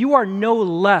reason, you are no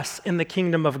less in the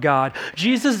kingdom of God.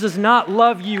 Jesus does not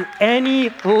love you any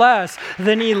less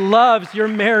than he loves your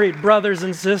married brothers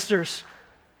and sisters.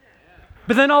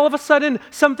 But then all of a sudden,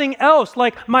 something else,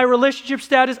 like my relationship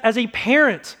status as a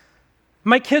parent.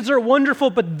 My kids are wonderful,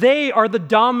 but they are the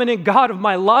dominant God of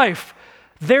my life.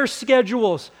 Their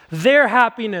schedules, their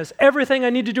happiness, everything I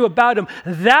need to do about them,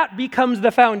 that becomes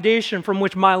the foundation from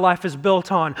which my life is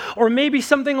built on. Or maybe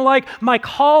something like my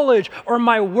college or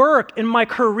my work and my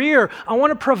career. I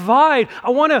want to provide. I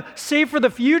want to save for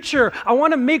the future. I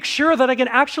want to make sure that I can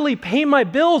actually pay my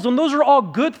bills, and those are all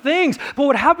good things. But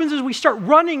what happens is we start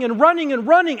running and running and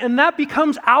running, and that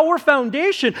becomes our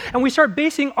foundation, and we start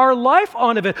basing our life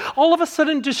on it. All of a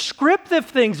sudden, descriptive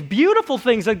things, beautiful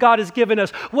things that God has given us,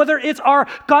 whether it's our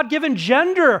God-given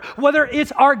gender, whether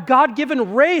it's our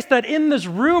God-given race, that in this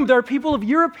room there are people of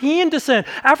European descent,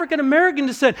 African-American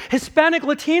descent, Hispanic,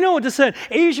 Latino descent,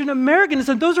 Asian American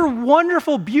descent. Those are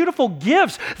wonderful, beautiful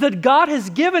gifts that God has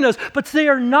given us, but they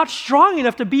are not strong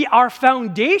enough to be our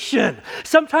foundation.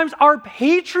 Sometimes our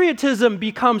patriotism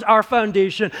becomes our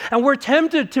foundation, and we're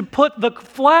tempted to put the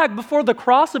flag before the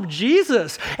cross of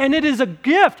Jesus. And it is a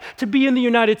gift to be in the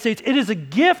United States. It is a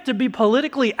gift to be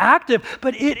politically active,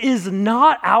 but it is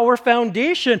not our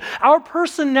foundation. Our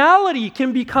personality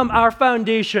can become our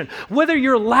foundation. Whether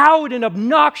you're loud and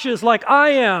obnoxious like I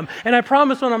am, and I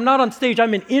promise when I'm not on stage,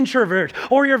 I'm an introvert,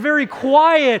 or you're very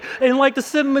quiet and like to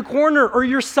sit in the corner, or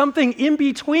you're something in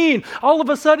between, all of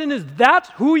a sudden that's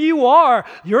who you are.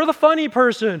 You're the funny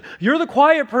person. You're the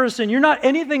quiet person. You're not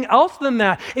anything else than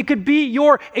that. It could be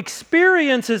your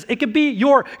experiences. It could be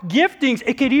your giftings.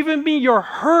 It could even be your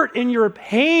hurt and your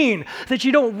pain that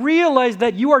you don't realize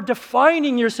that you are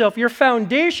defining yourself. Your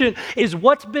foundation is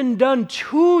what's been done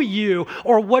to you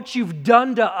or what you've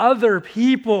done to other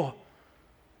people.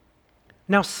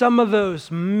 Now, some of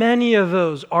those, many of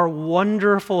those are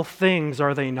wonderful things,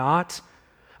 are they not?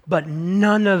 But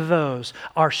none of those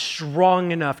are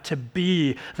strong enough to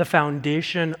be the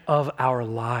foundation of our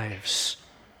lives.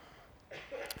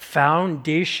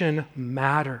 Foundation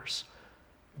matters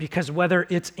because whether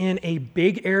it's in a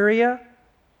big area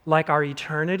like our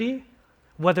eternity,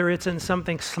 whether it's in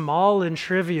something small and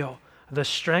trivial, the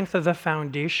strength of the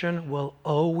foundation will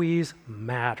always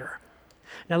matter.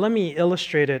 Now, let me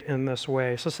illustrate it in this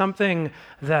way. So something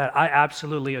that I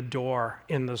absolutely adore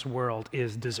in this world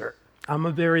is dessert. I'm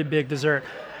a very big dessert.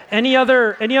 Any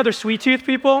other sweet tooth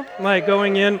people? Like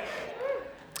going in?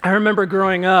 I remember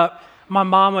growing up, my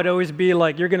mom would always be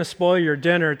like, "You're going to spoil your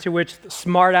dinner," to which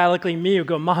smart aleckly me would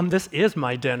go, "Mom, this is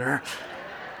my dinner."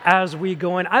 As we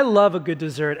go in, I love a good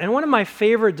dessert. And one of my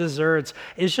favorite desserts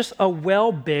is just a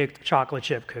well-baked chocolate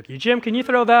chip cookie. Jim, can you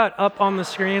throw that up on the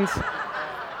screens?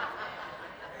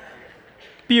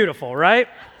 Beautiful, right?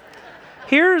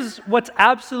 Here's what's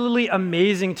absolutely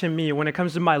amazing to me when it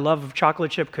comes to my love of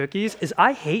chocolate chip cookies is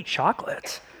I hate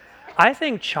chocolate. I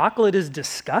think chocolate is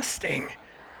disgusting.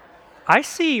 I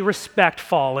see respect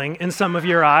falling in some of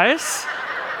your eyes.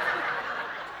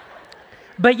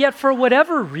 But yet, for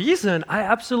whatever reason, I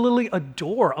absolutely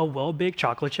adore a well-baked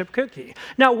chocolate chip cookie.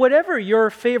 Now, whatever your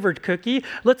favorite cookie,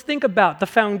 let's think about the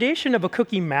foundation of a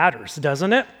cookie matters,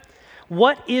 doesn't it?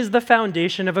 What is the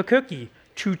foundation of a cookie?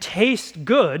 To taste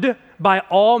good by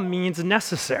all means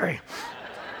necessary.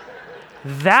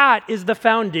 That is the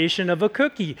foundation of a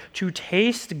cookie. To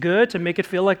taste good, to make it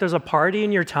feel like there's a party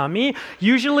in your tummy.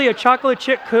 Usually a chocolate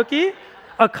chip cookie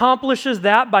accomplishes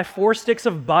that by 4 sticks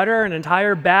of butter, an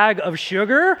entire bag of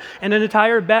sugar, and an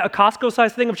entire a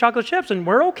Costco-sized thing of chocolate chips, and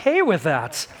we're okay with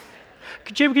that.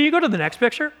 Jim, can you go to the next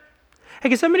picture? Hey,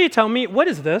 can somebody tell me, what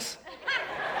is this?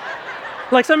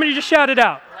 Like somebody just shouted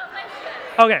out.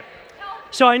 Okay,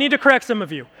 so I need to correct some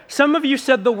of you. Some of you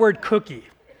said the word cookie.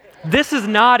 This is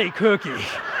not a cookie.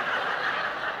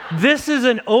 This is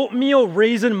an oatmeal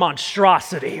raisin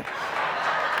monstrosity.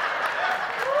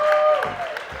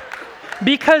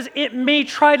 Because it may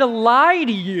try to lie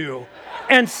to you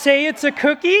and say it's a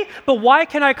cookie, but why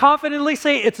can I confidently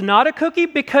say it's not a cookie?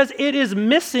 Because it is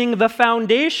missing the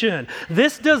foundation.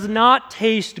 This does not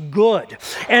taste good.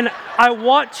 And I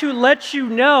want to let you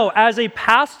know, as a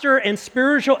pastor and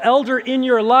spiritual elder in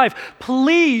your life,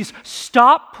 please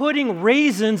stop putting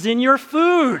raisins in your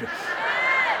food.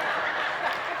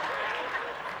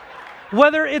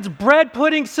 Whether it's bread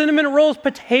pudding, cinnamon rolls,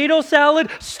 potato salad,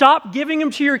 stop giving them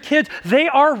to your kids. They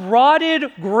are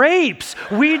rotted grapes.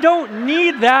 We don't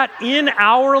need that in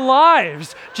our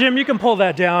lives. Jim, you can pull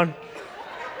that down.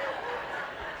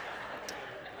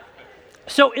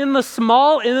 So in the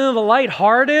small, in the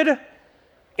lighthearted,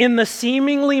 in the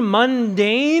seemingly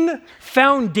mundane,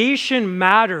 foundation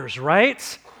matters,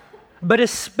 right? But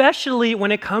especially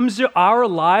when it comes to our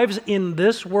lives in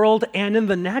this world and in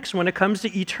the next, when it comes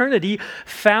to eternity,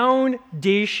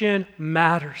 foundation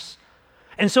matters.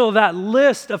 And so that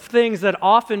list of things that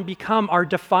often become our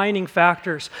defining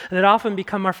factors, that often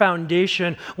become our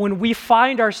foundation, when we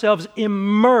find ourselves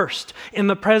immersed in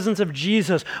the presence of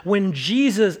Jesus, when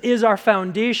Jesus is our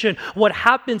foundation, what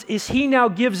happens is he now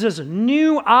gives us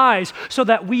new eyes so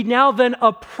that we now then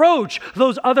approach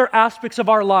those other aspects of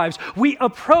our lives. We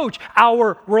approach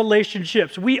our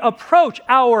relationships. We approach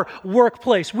our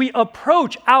workplace. We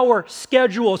approach our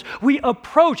schedules. We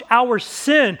approach our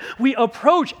sin. We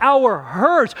approach our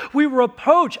hurt. We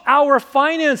approach our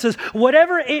finances,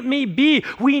 whatever it may be.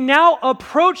 We now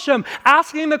approach them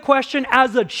asking the question,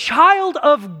 as a child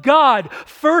of God,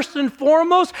 first and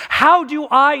foremost, how do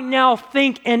I now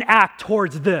think and act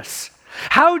towards this?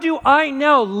 How do I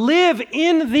now live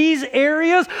in these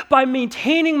areas? By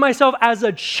maintaining myself as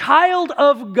a child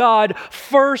of God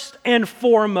first and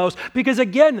foremost. Because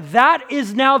again, that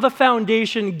is now the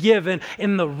foundation given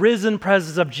in the risen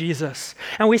presence of Jesus.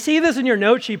 And we see this in your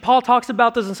note sheet. Paul talks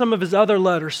about this in some of his other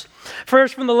letters.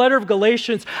 First, from the letter of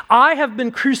Galatians, I have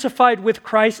been crucified with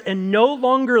Christ and no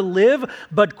longer live,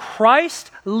 but Christ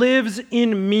lives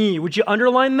in me. Would you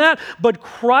underline that? But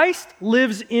Christ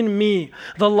lives in me.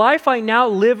 The life I now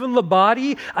live in the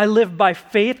body, I live by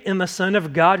faith in the Son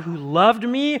of God who loved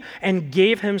me and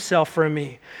gave himself for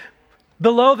me.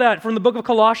 Below that, from the book of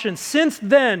Colossians, since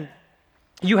then,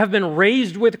 you have been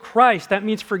raised with Christ. That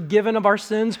means forgiven of our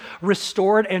sins,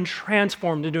 restored and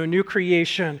transformed into a new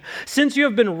creation. Since you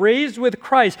have been raised with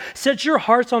Christ, set your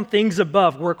hearts on things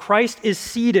above, where Christ is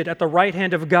seated at the right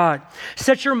hand of God.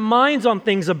 Set your minds on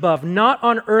things above, not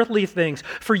on earthly things,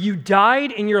 for you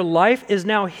died and your life is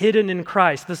now hidden in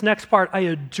Christ. This next part I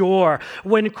adore.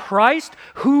 When Christ,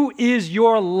 who is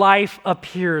your life,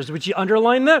 appears. Would you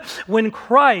underline that? When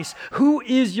Christ, who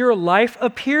is your life,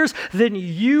 appears, then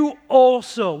you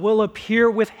also will appear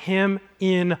with him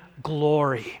in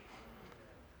glory.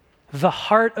 The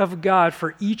heart of God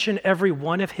for each and every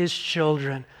one of his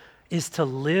children is to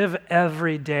live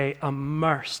every day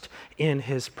immersed in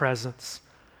his presence.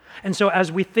 And so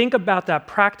as we think about that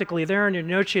practically there in your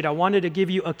note sheet, I wanted to give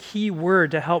you a key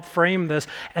word to help frame this,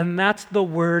 and that's the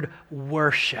word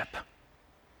worship.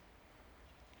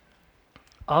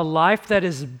 A life that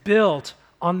is built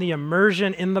on the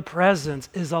immersion in the presence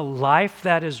is a life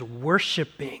that is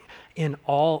worshiping in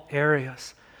all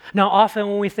areas. Now, often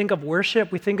when we think of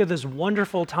worship, we think of this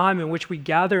wonderful time in which we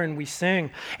gather and we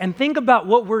sing. And think about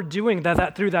what we're doing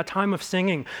through that time of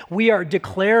singing. We are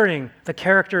declaring the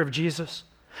character of Jesus.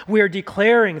 We are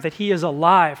declaring that he is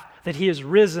alive, that he is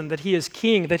risen, that he is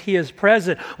king, that he is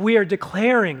present. We are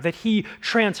declaring that he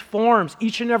transforms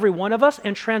each and every one of us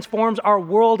and transforms our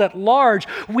world at large.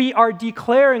 We are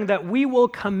declaring that we will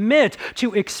commit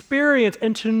to experience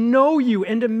and to know you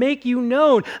and to make you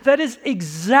known. That is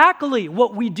exactly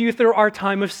what we do through our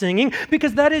time of singing,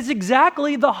 because that is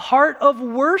exactly the heart of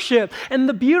worship. And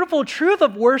the beautiful truth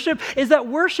of worship is that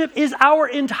worship is our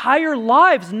entire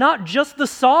lives, not just the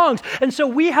songs. And so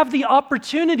we have the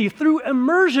opportunity through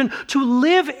immersion to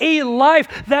live a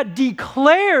life that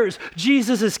declares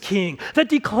Jesus is king, that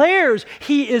declares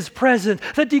he is present,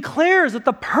 that declares that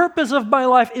the purpose of my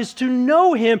life is to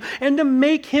know him and to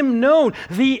make him known.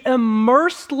 The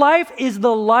immersed life is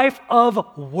the life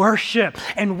of worship.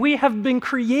 And we have been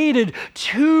created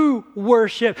to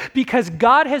worship because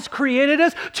God has created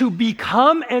us to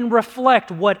become and reflect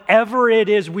whatever it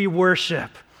is we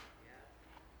worship.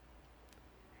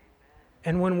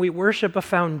 And when we worship a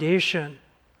foundation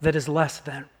that is less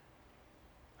than,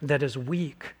 that is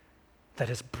weak, that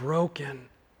is broken,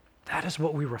 that is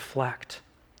what we reflect.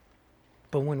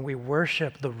 But when we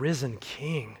worship the risen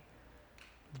King,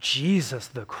 Jesus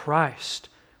the Christ,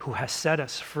 who has set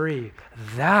us free,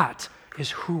 that is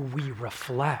who we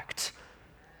reflect.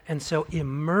 And so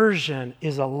immersion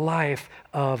is a life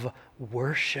of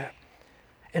worship.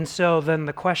 And so then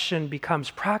the question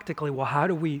becomes practically, well, how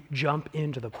do we jump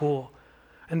into the pool?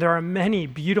 And there are many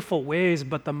beautiful ways,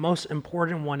 but the most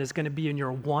important one is going to be in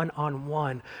your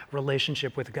one-on-one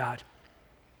relationship with God.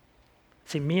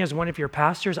 See, me as one of your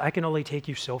pastors, I can only take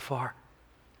you so far.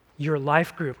 Your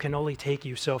life group can only take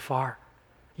you so far.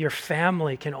 Your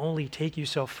family can only take you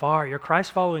so far. Your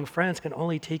Christ-following friends can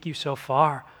only take you so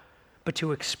far. But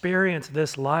to experience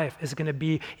this life is going to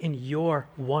be in your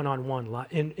one-on-one life,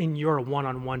 in your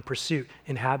one-on-one pursuit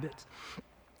in habits.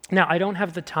 Now, I don't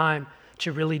have the time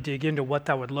to really dig into what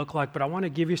that would look like, but I want to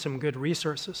give you some good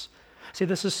resources. See,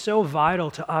 this is so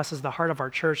vital to us as the heart of our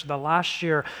church. The last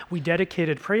year, we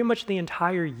dedicated pretty much the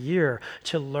entire year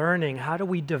to learning how do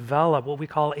we develop what we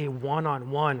call a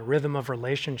one-on-one rhythm of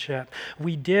relationship.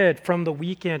 We did, from the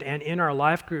weekend and in our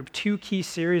life group, 2 key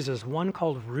series, one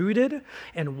called Rooted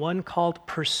and one called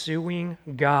Pursuing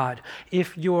God.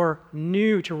 If you're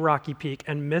new to Rocky Peak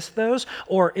and missed those,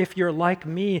 or if you're like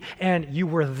me and you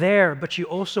were there, but you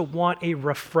also want a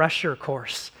refresher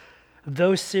course,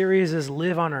 those series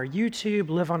live on our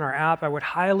YouTube, live on our app. I would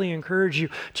highly encourage you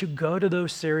to go to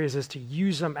those series, to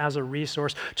use them as a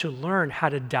resource to learn how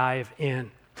to dive in.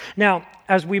 Now,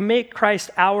 as we make Christ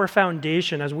our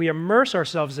foundation, as we immerse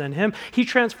ourselves in him, he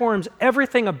transforms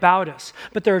everything about us.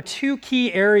 But there are 2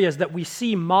 key areas that we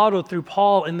see modeled through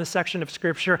Paul in this section of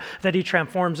Scripture that he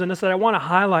transforms in us that I want to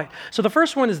highlight. So the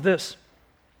first one is this.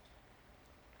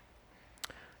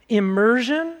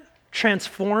 Immersion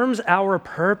transforms our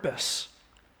purpose.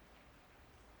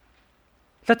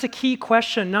 That's a key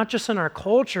question, not just in our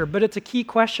culture, but it's a key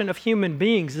question of human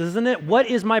beings, isn't it? What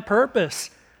is my purpose?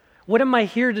 What am I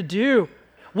here to do?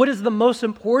 What is the most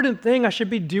important thing I should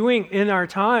be doing in our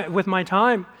time, with my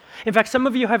time? In fact, some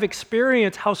of you have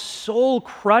experienced how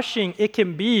soul-crushing it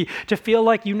can be to feel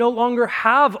like you no longer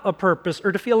have a purpose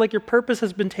or to feel like your purpose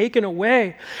has been taken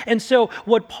away. And so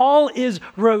what Paul is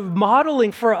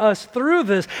remodeling for us through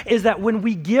this is that when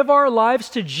we give our lives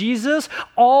to Jesus,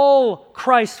 all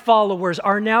Christ followers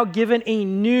are now given a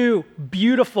new,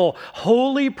 beautiful,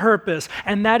 holy purpose,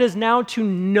 and that is now to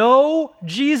know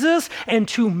Jesus and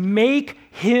to make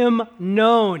him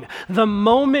known. The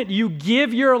moment you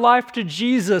give your life to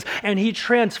Jesus and he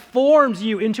transforms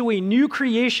you into a new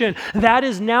creation, that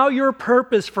is now your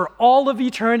purpose for all of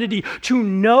eternity, to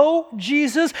know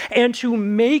Jesus and to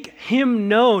make him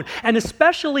known. And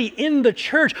especially in the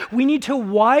church, we need to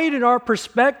widen our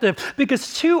perspective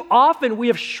because too often we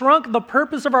have shrunk the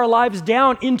purpose of our lives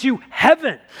down into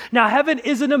heaven. Now, heaven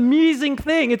is an amazing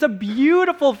thing. It's a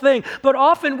beautiful thing, but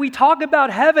often we talk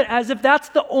about heaven as if that's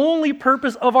the only purpose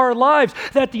of our lives,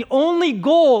 that the only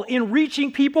goal in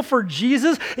reaching people for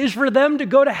Jesus is for them to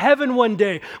go to heaven one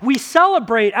day. We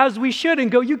celebrate as we should and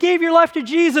go, you gave your life to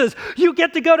Jesus, you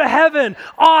get to go to heaven,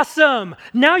 awesome.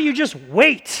 Now you just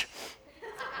wait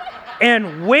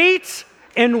and wait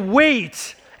and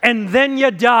wait, and then you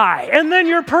die, and then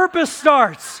your purpose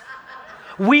starts.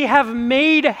 We have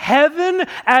made heaven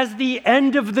as the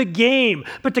end of the game.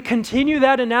 But to continue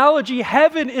that analogy,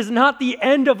 heaven is not the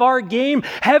end of our game.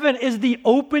 Heaven is the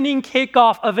opening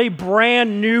kickoff of a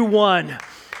brand new one.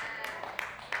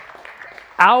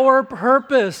 Our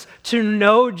purpose to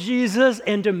know Jesus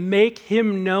and to make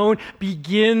him known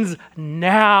begins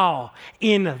now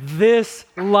in this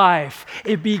life.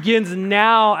 It begins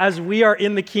now as we are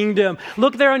in the kingdom.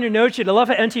 Look there on your note sheet. I love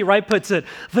how N.T. Wright puts it.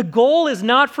 The goal is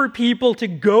not for people to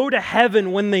go to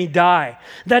heaven when they die.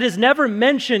 That is never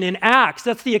mentioned in Acts.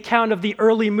 That's the account of the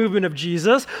early movement of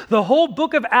Jesus. The whole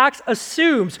book of Acts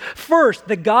assumes, first,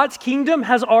 that God's kingdom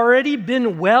has already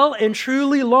been well and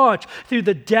truly launched through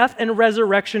the death and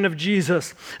resurrection of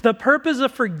Jesus. The purpose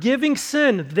of forgiving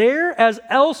sin there as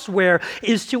elsewhere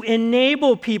is to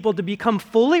enable people to become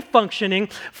fully functioning,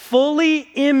 fully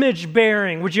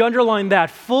image-bearing. Would you underline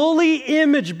that? Fully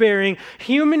image-bearing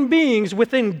human beings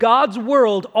within God's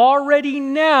world already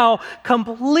now,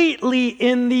 completely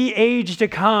in the age to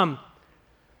come.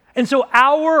 And so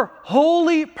our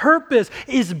holy purpose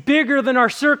is bigger than our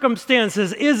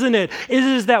circumstances, isn't it? It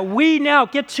is that we now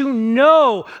get to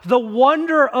know the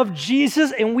wonder of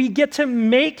Jesus and we get to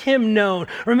make him known.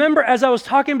 Remember, as I was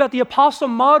talking about the apostle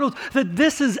models, that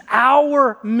this is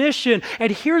our mission.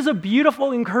 And here's a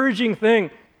beautiful, encouraging thing.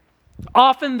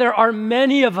 Often there are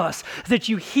many of us that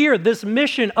you hear this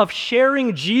mission of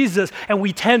sharing Jesus and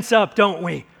we tense up, don't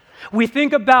we? We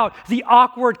think about the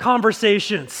awkward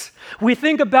conversations. We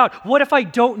think about, what if I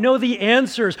don't know the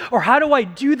answers? Or how do I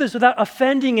do this without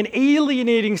offending and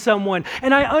alienating someone?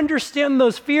 And I understand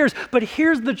those fears, but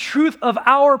here's the truth of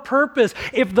our purpose.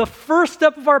 If the first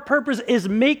step of our purpose is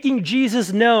making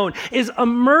Jesus known, is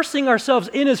immersing ourselves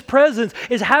in his presence,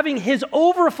 is having his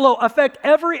overflow affect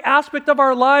every aspect of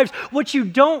our lives, what you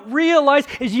don't realize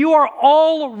is you are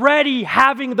already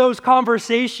having those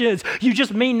conversations. You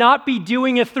just may not be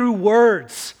doing it through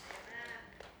words.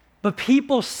 But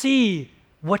people see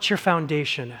what your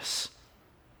foundation is.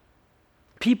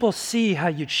 People see how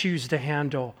you choose to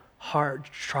handle hard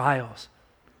trials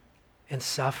and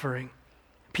suffering.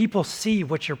 People see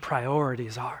what your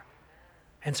priorities are.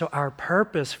 And so our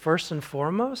purpose, first and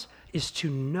foremost, is to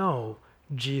know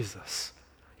Jesus.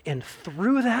 And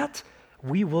through that,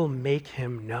 we will make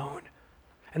him known.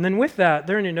 And then with that,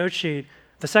 there in your note sheet,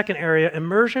 the second area,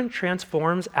 immersion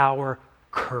transforms our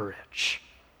courage.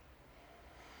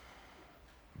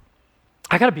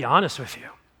 I got to be honest with you,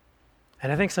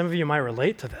 and I think some of you might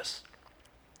relate to this.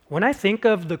 When I think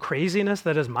of the craziness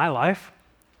that is my life,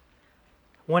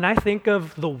 when I think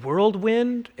of the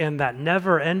whirlwind and that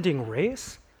never-ending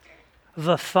race,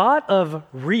 the thought of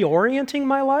reorienting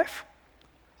my life,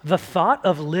 the thought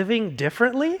of living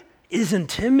differently is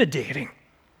intimidating.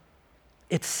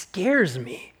 It scares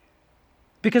me.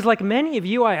 Because like many of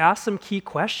you, I ask some key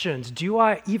questions. Do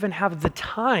I even have the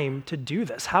time to do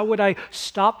this? How would I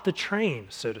stop the train,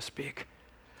 so to speak?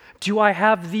 Do I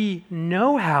have the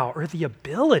know-how or the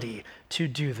ability to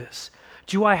do this?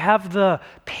 Do I have the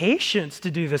patience to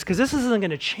do this? Because this isn't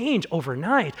going to change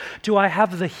overnight. Do I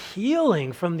have the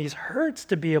healing from these hurts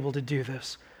to be able to do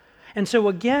this? And so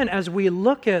again, as we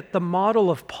look at the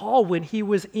model of Paul when he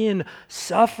was in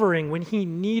suffering, when he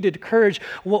needed courage,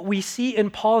 what we see in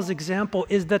Paul's example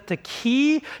is that the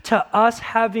key to us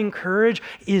having courage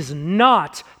is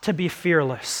not to be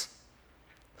fearless.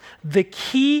 The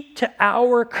key to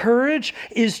our courage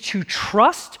is to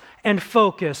trust and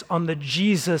focus on the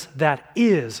Jesus that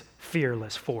is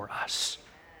fearless for us.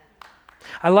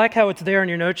 I like how it's there in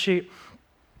your note sheet.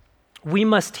 We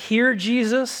must hear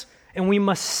Jesus and we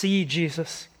must see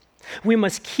Jesus. We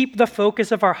must keep the focus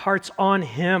of our hearts on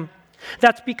him.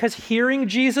 That's because hearing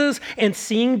Jesus and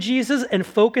seeing Jesus and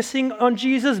focusing on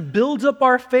Jesus builds up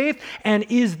our faith and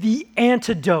is the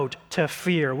antidote to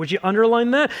fear. Would you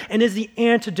underline that? And is the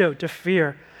antidote to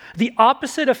fear. The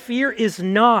opposite of fear is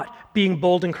not being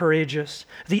bold and courageous.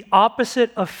 The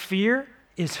opposite of fear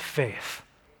is faith.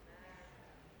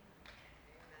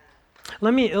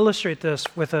 Let me illustrate this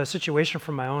with a situation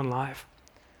from my own life.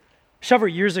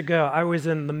 Several years ago, I was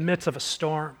in the midst of a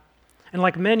storm. And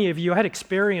like many of you, I had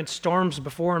experienced storms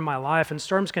before in my life, and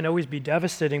storms can always be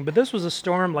devastating, but this was a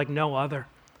storm like no other.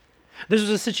 This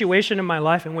was a situation in my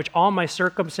life in which all my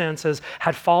circumstances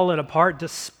had fallen apart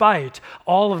despite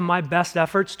all of my best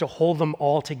efforts to hold them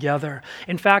all together.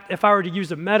 In fact, if I were to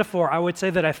use a metaphor, I would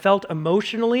say that I felt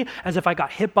emotionally as if I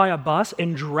got hit by a bus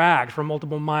and dragged for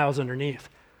multiple miles underneath.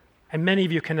 And many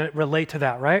of you can relate to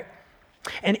that, right?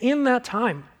 And in that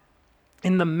time,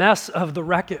 in the mess of the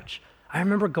wreckage, I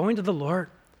remember going to the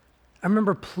Lord. I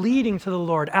remember pleading to the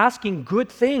Lord, asking good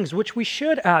things, which we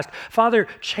should ask. Father,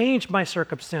 change my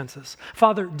circumstances.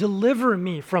 Father, deliver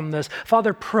me from this.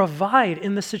 Father, provide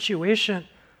in the situation.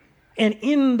 And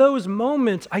in those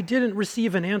moments, I didn't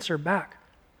receive an answer back.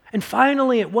 And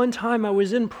finally, at one time, I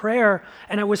was in prayer,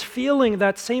 and I was feeling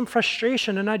that same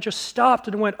frustration, and I just stopped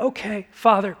and went, okay,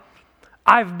 Father,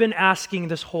 I've been asking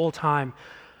this whole time.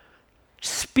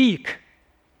 Speak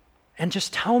and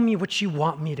just tell me what you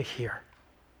want me to hear.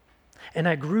 And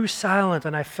I grew silent,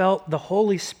 and I felt the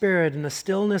Holy Spirit in the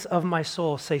stillness of my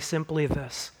soul say simply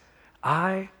this: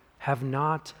 I have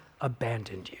not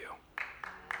abandoned you.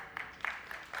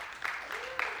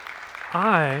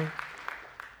 I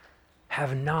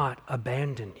have not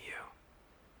abandoned you.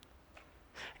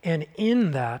 And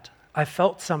in that, I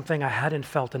felt something I hadn't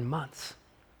felt in months: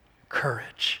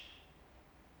 courage,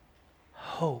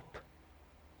 hope,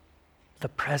 the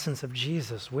presence of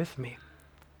Jesus with me.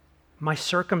 My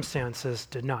circumstances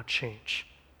did not change.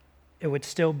 It would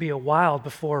still be a while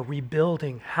before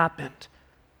rebuilding happened.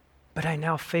 But I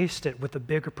now faced it with a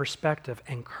bigger perspective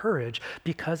and courage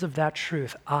because of that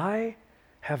truth. I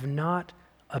have not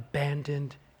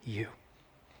abandoned you.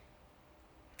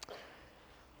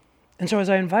 And so as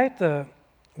I invite the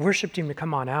worship team to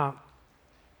come on out,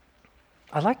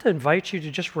 I'd like to invite you to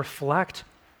just reflect.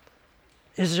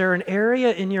 Is there an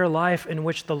area in your life in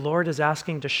which the Lord is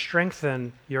asking to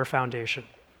strengthen your foundation?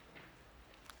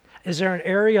 Is there an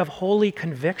area of holy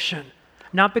conviction?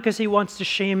 Not because he wants to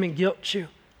shame and guilt you,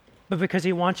 but because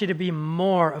he wants you to be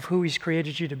more of who he's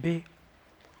created you to be.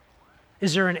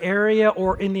 Is there an area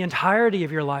or in the entirety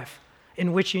of your life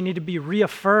in which you need to be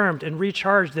reaffirmed and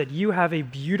recharged that you have a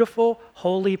beautiful,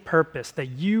 holy purpose, that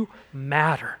you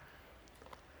matter?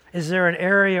 Is there an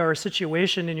area or a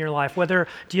situation in your life, whether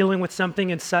dealing with something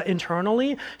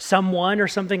internally, someone, or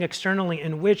something externally,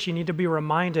 in which you need to be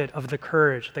reminded of the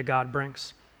courage that God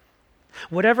brings?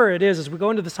 Whatever it is, as we go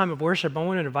into this time of worship, I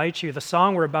want to invite you. The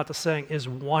song we're about to sing is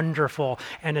wonderful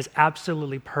and is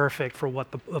absolutely perfect for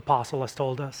what the apostle has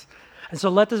told us. And so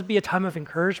let this be a time of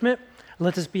encouragement.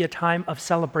 Let this be a time of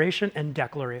celebration and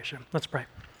declaration. Let's pray.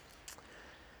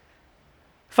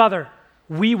 Father,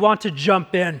 we want to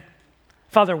jump in.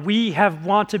 Father, we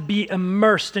want to be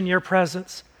immersed in your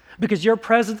presence because your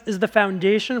presence is the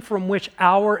foundation from which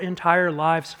our entire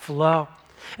lives flow.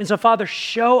 And so, Father,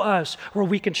 show us where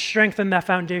we can strengthen that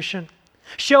foundation.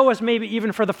 Show us maybe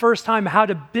even for the first time how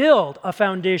to build a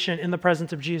foundation in the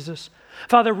presence of Jesus.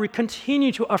 Father, we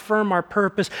continue to affirm our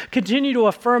purpose, continue to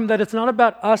affirm that it's not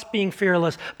about us being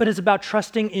fearless, but it's about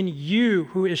trusting in you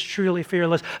who is truly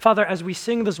fearless. Father, as we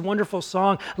sing this wonderful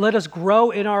song, let us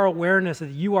grow in our awareness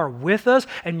that you are with us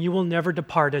and you will never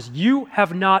depart us. You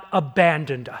have not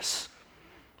abandoned us,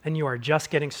 and you are just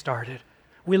getting started.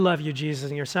 We love you, Jesus,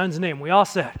 in your son's name. We all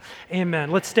said,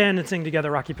 amen. Let's stand and sing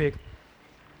together, Rocky Peak.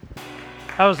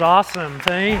 That was awesome.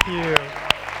 Thank you.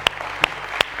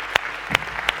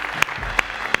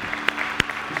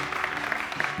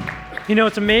 You know,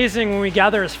 it's amazing when we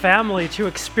gather as family to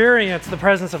experience the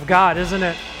presence of God, isn't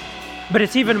it? But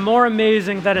it's even more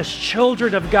amazing that as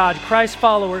children of God, Christ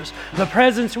followers, the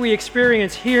presence we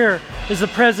experience here is the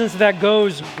presence that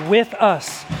goes with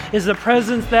us, is the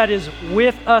presence that is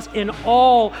with us in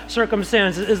all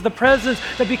circumstances, is the presence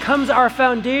that becomes our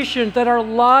foundation, that our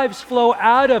lives flow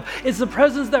out of. It's the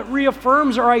presence that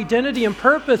reaffirms our identity and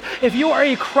purpose. If you are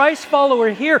a Christ follower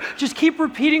here, just keep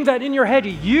repeating that in your head.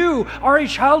 You are a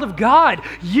child of God.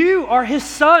 You are his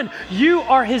son. You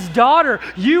are his daughter.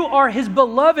 You are his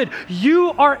beloved.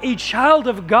 You are a child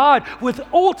of God with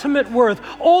ultimate worth,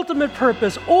 ultimate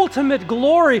purpose, ultimate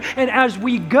glory. And as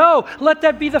we go, let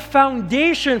that be the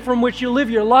foundation from which you live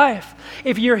your life.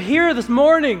 If you're here this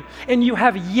morning and you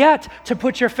have yet to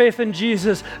put your faith in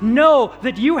Jesus, know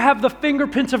that you have the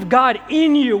fingerprints of God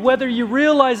in you, whether you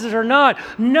realize it or not.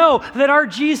 Know that our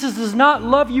Jesus does not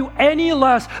love you any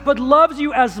less, but loves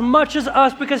you as much as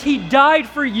us because he died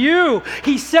for you.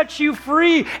 He sets you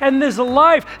free. And this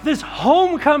life, this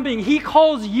homecoming, he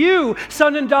calls you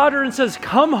son and daughter and says,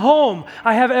 come home.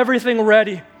 I have everything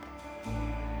ready.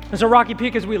 And so Rocky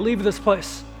Peak, as we leave this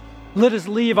place, let us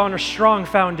leave on a strong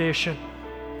foundation.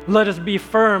 Let us be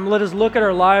firm. Let us look at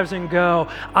our lives and go,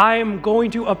 I am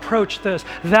going to approach this.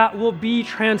 That will be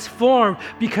transformed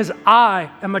because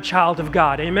I am a child of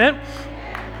God. Amen?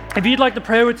 If you'd like to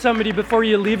pray with somebody before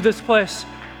you leave this place,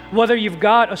 whether you've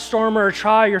got a storm or a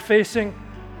trial you're facing,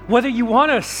 whether you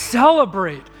want to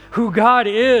celebrate who God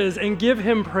is and give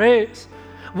him praise,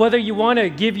 whether you want to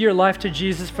give your life to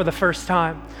Jesus for the first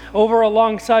time, over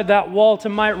alongside that wall to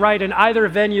my right in either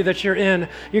venue that you're in,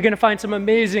 you're going to find some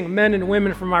amazing men and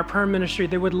women from our prayer ministry.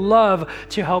 They would love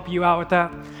to help you out with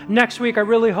that. Next week, I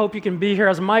really hope you can be here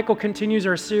as Michael continues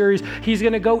our series. He's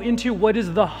going to go into what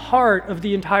is the heart of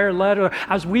the entire letter.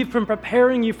 As we've been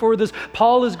preparing you for this,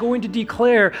 Paul is going to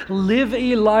declare, live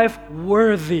a life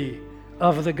worthy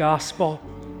of the gospel.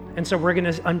 And so we're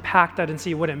going to unpack that and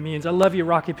see what it means. I love you,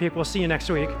 Rocky Peak. We'll see you next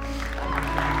week.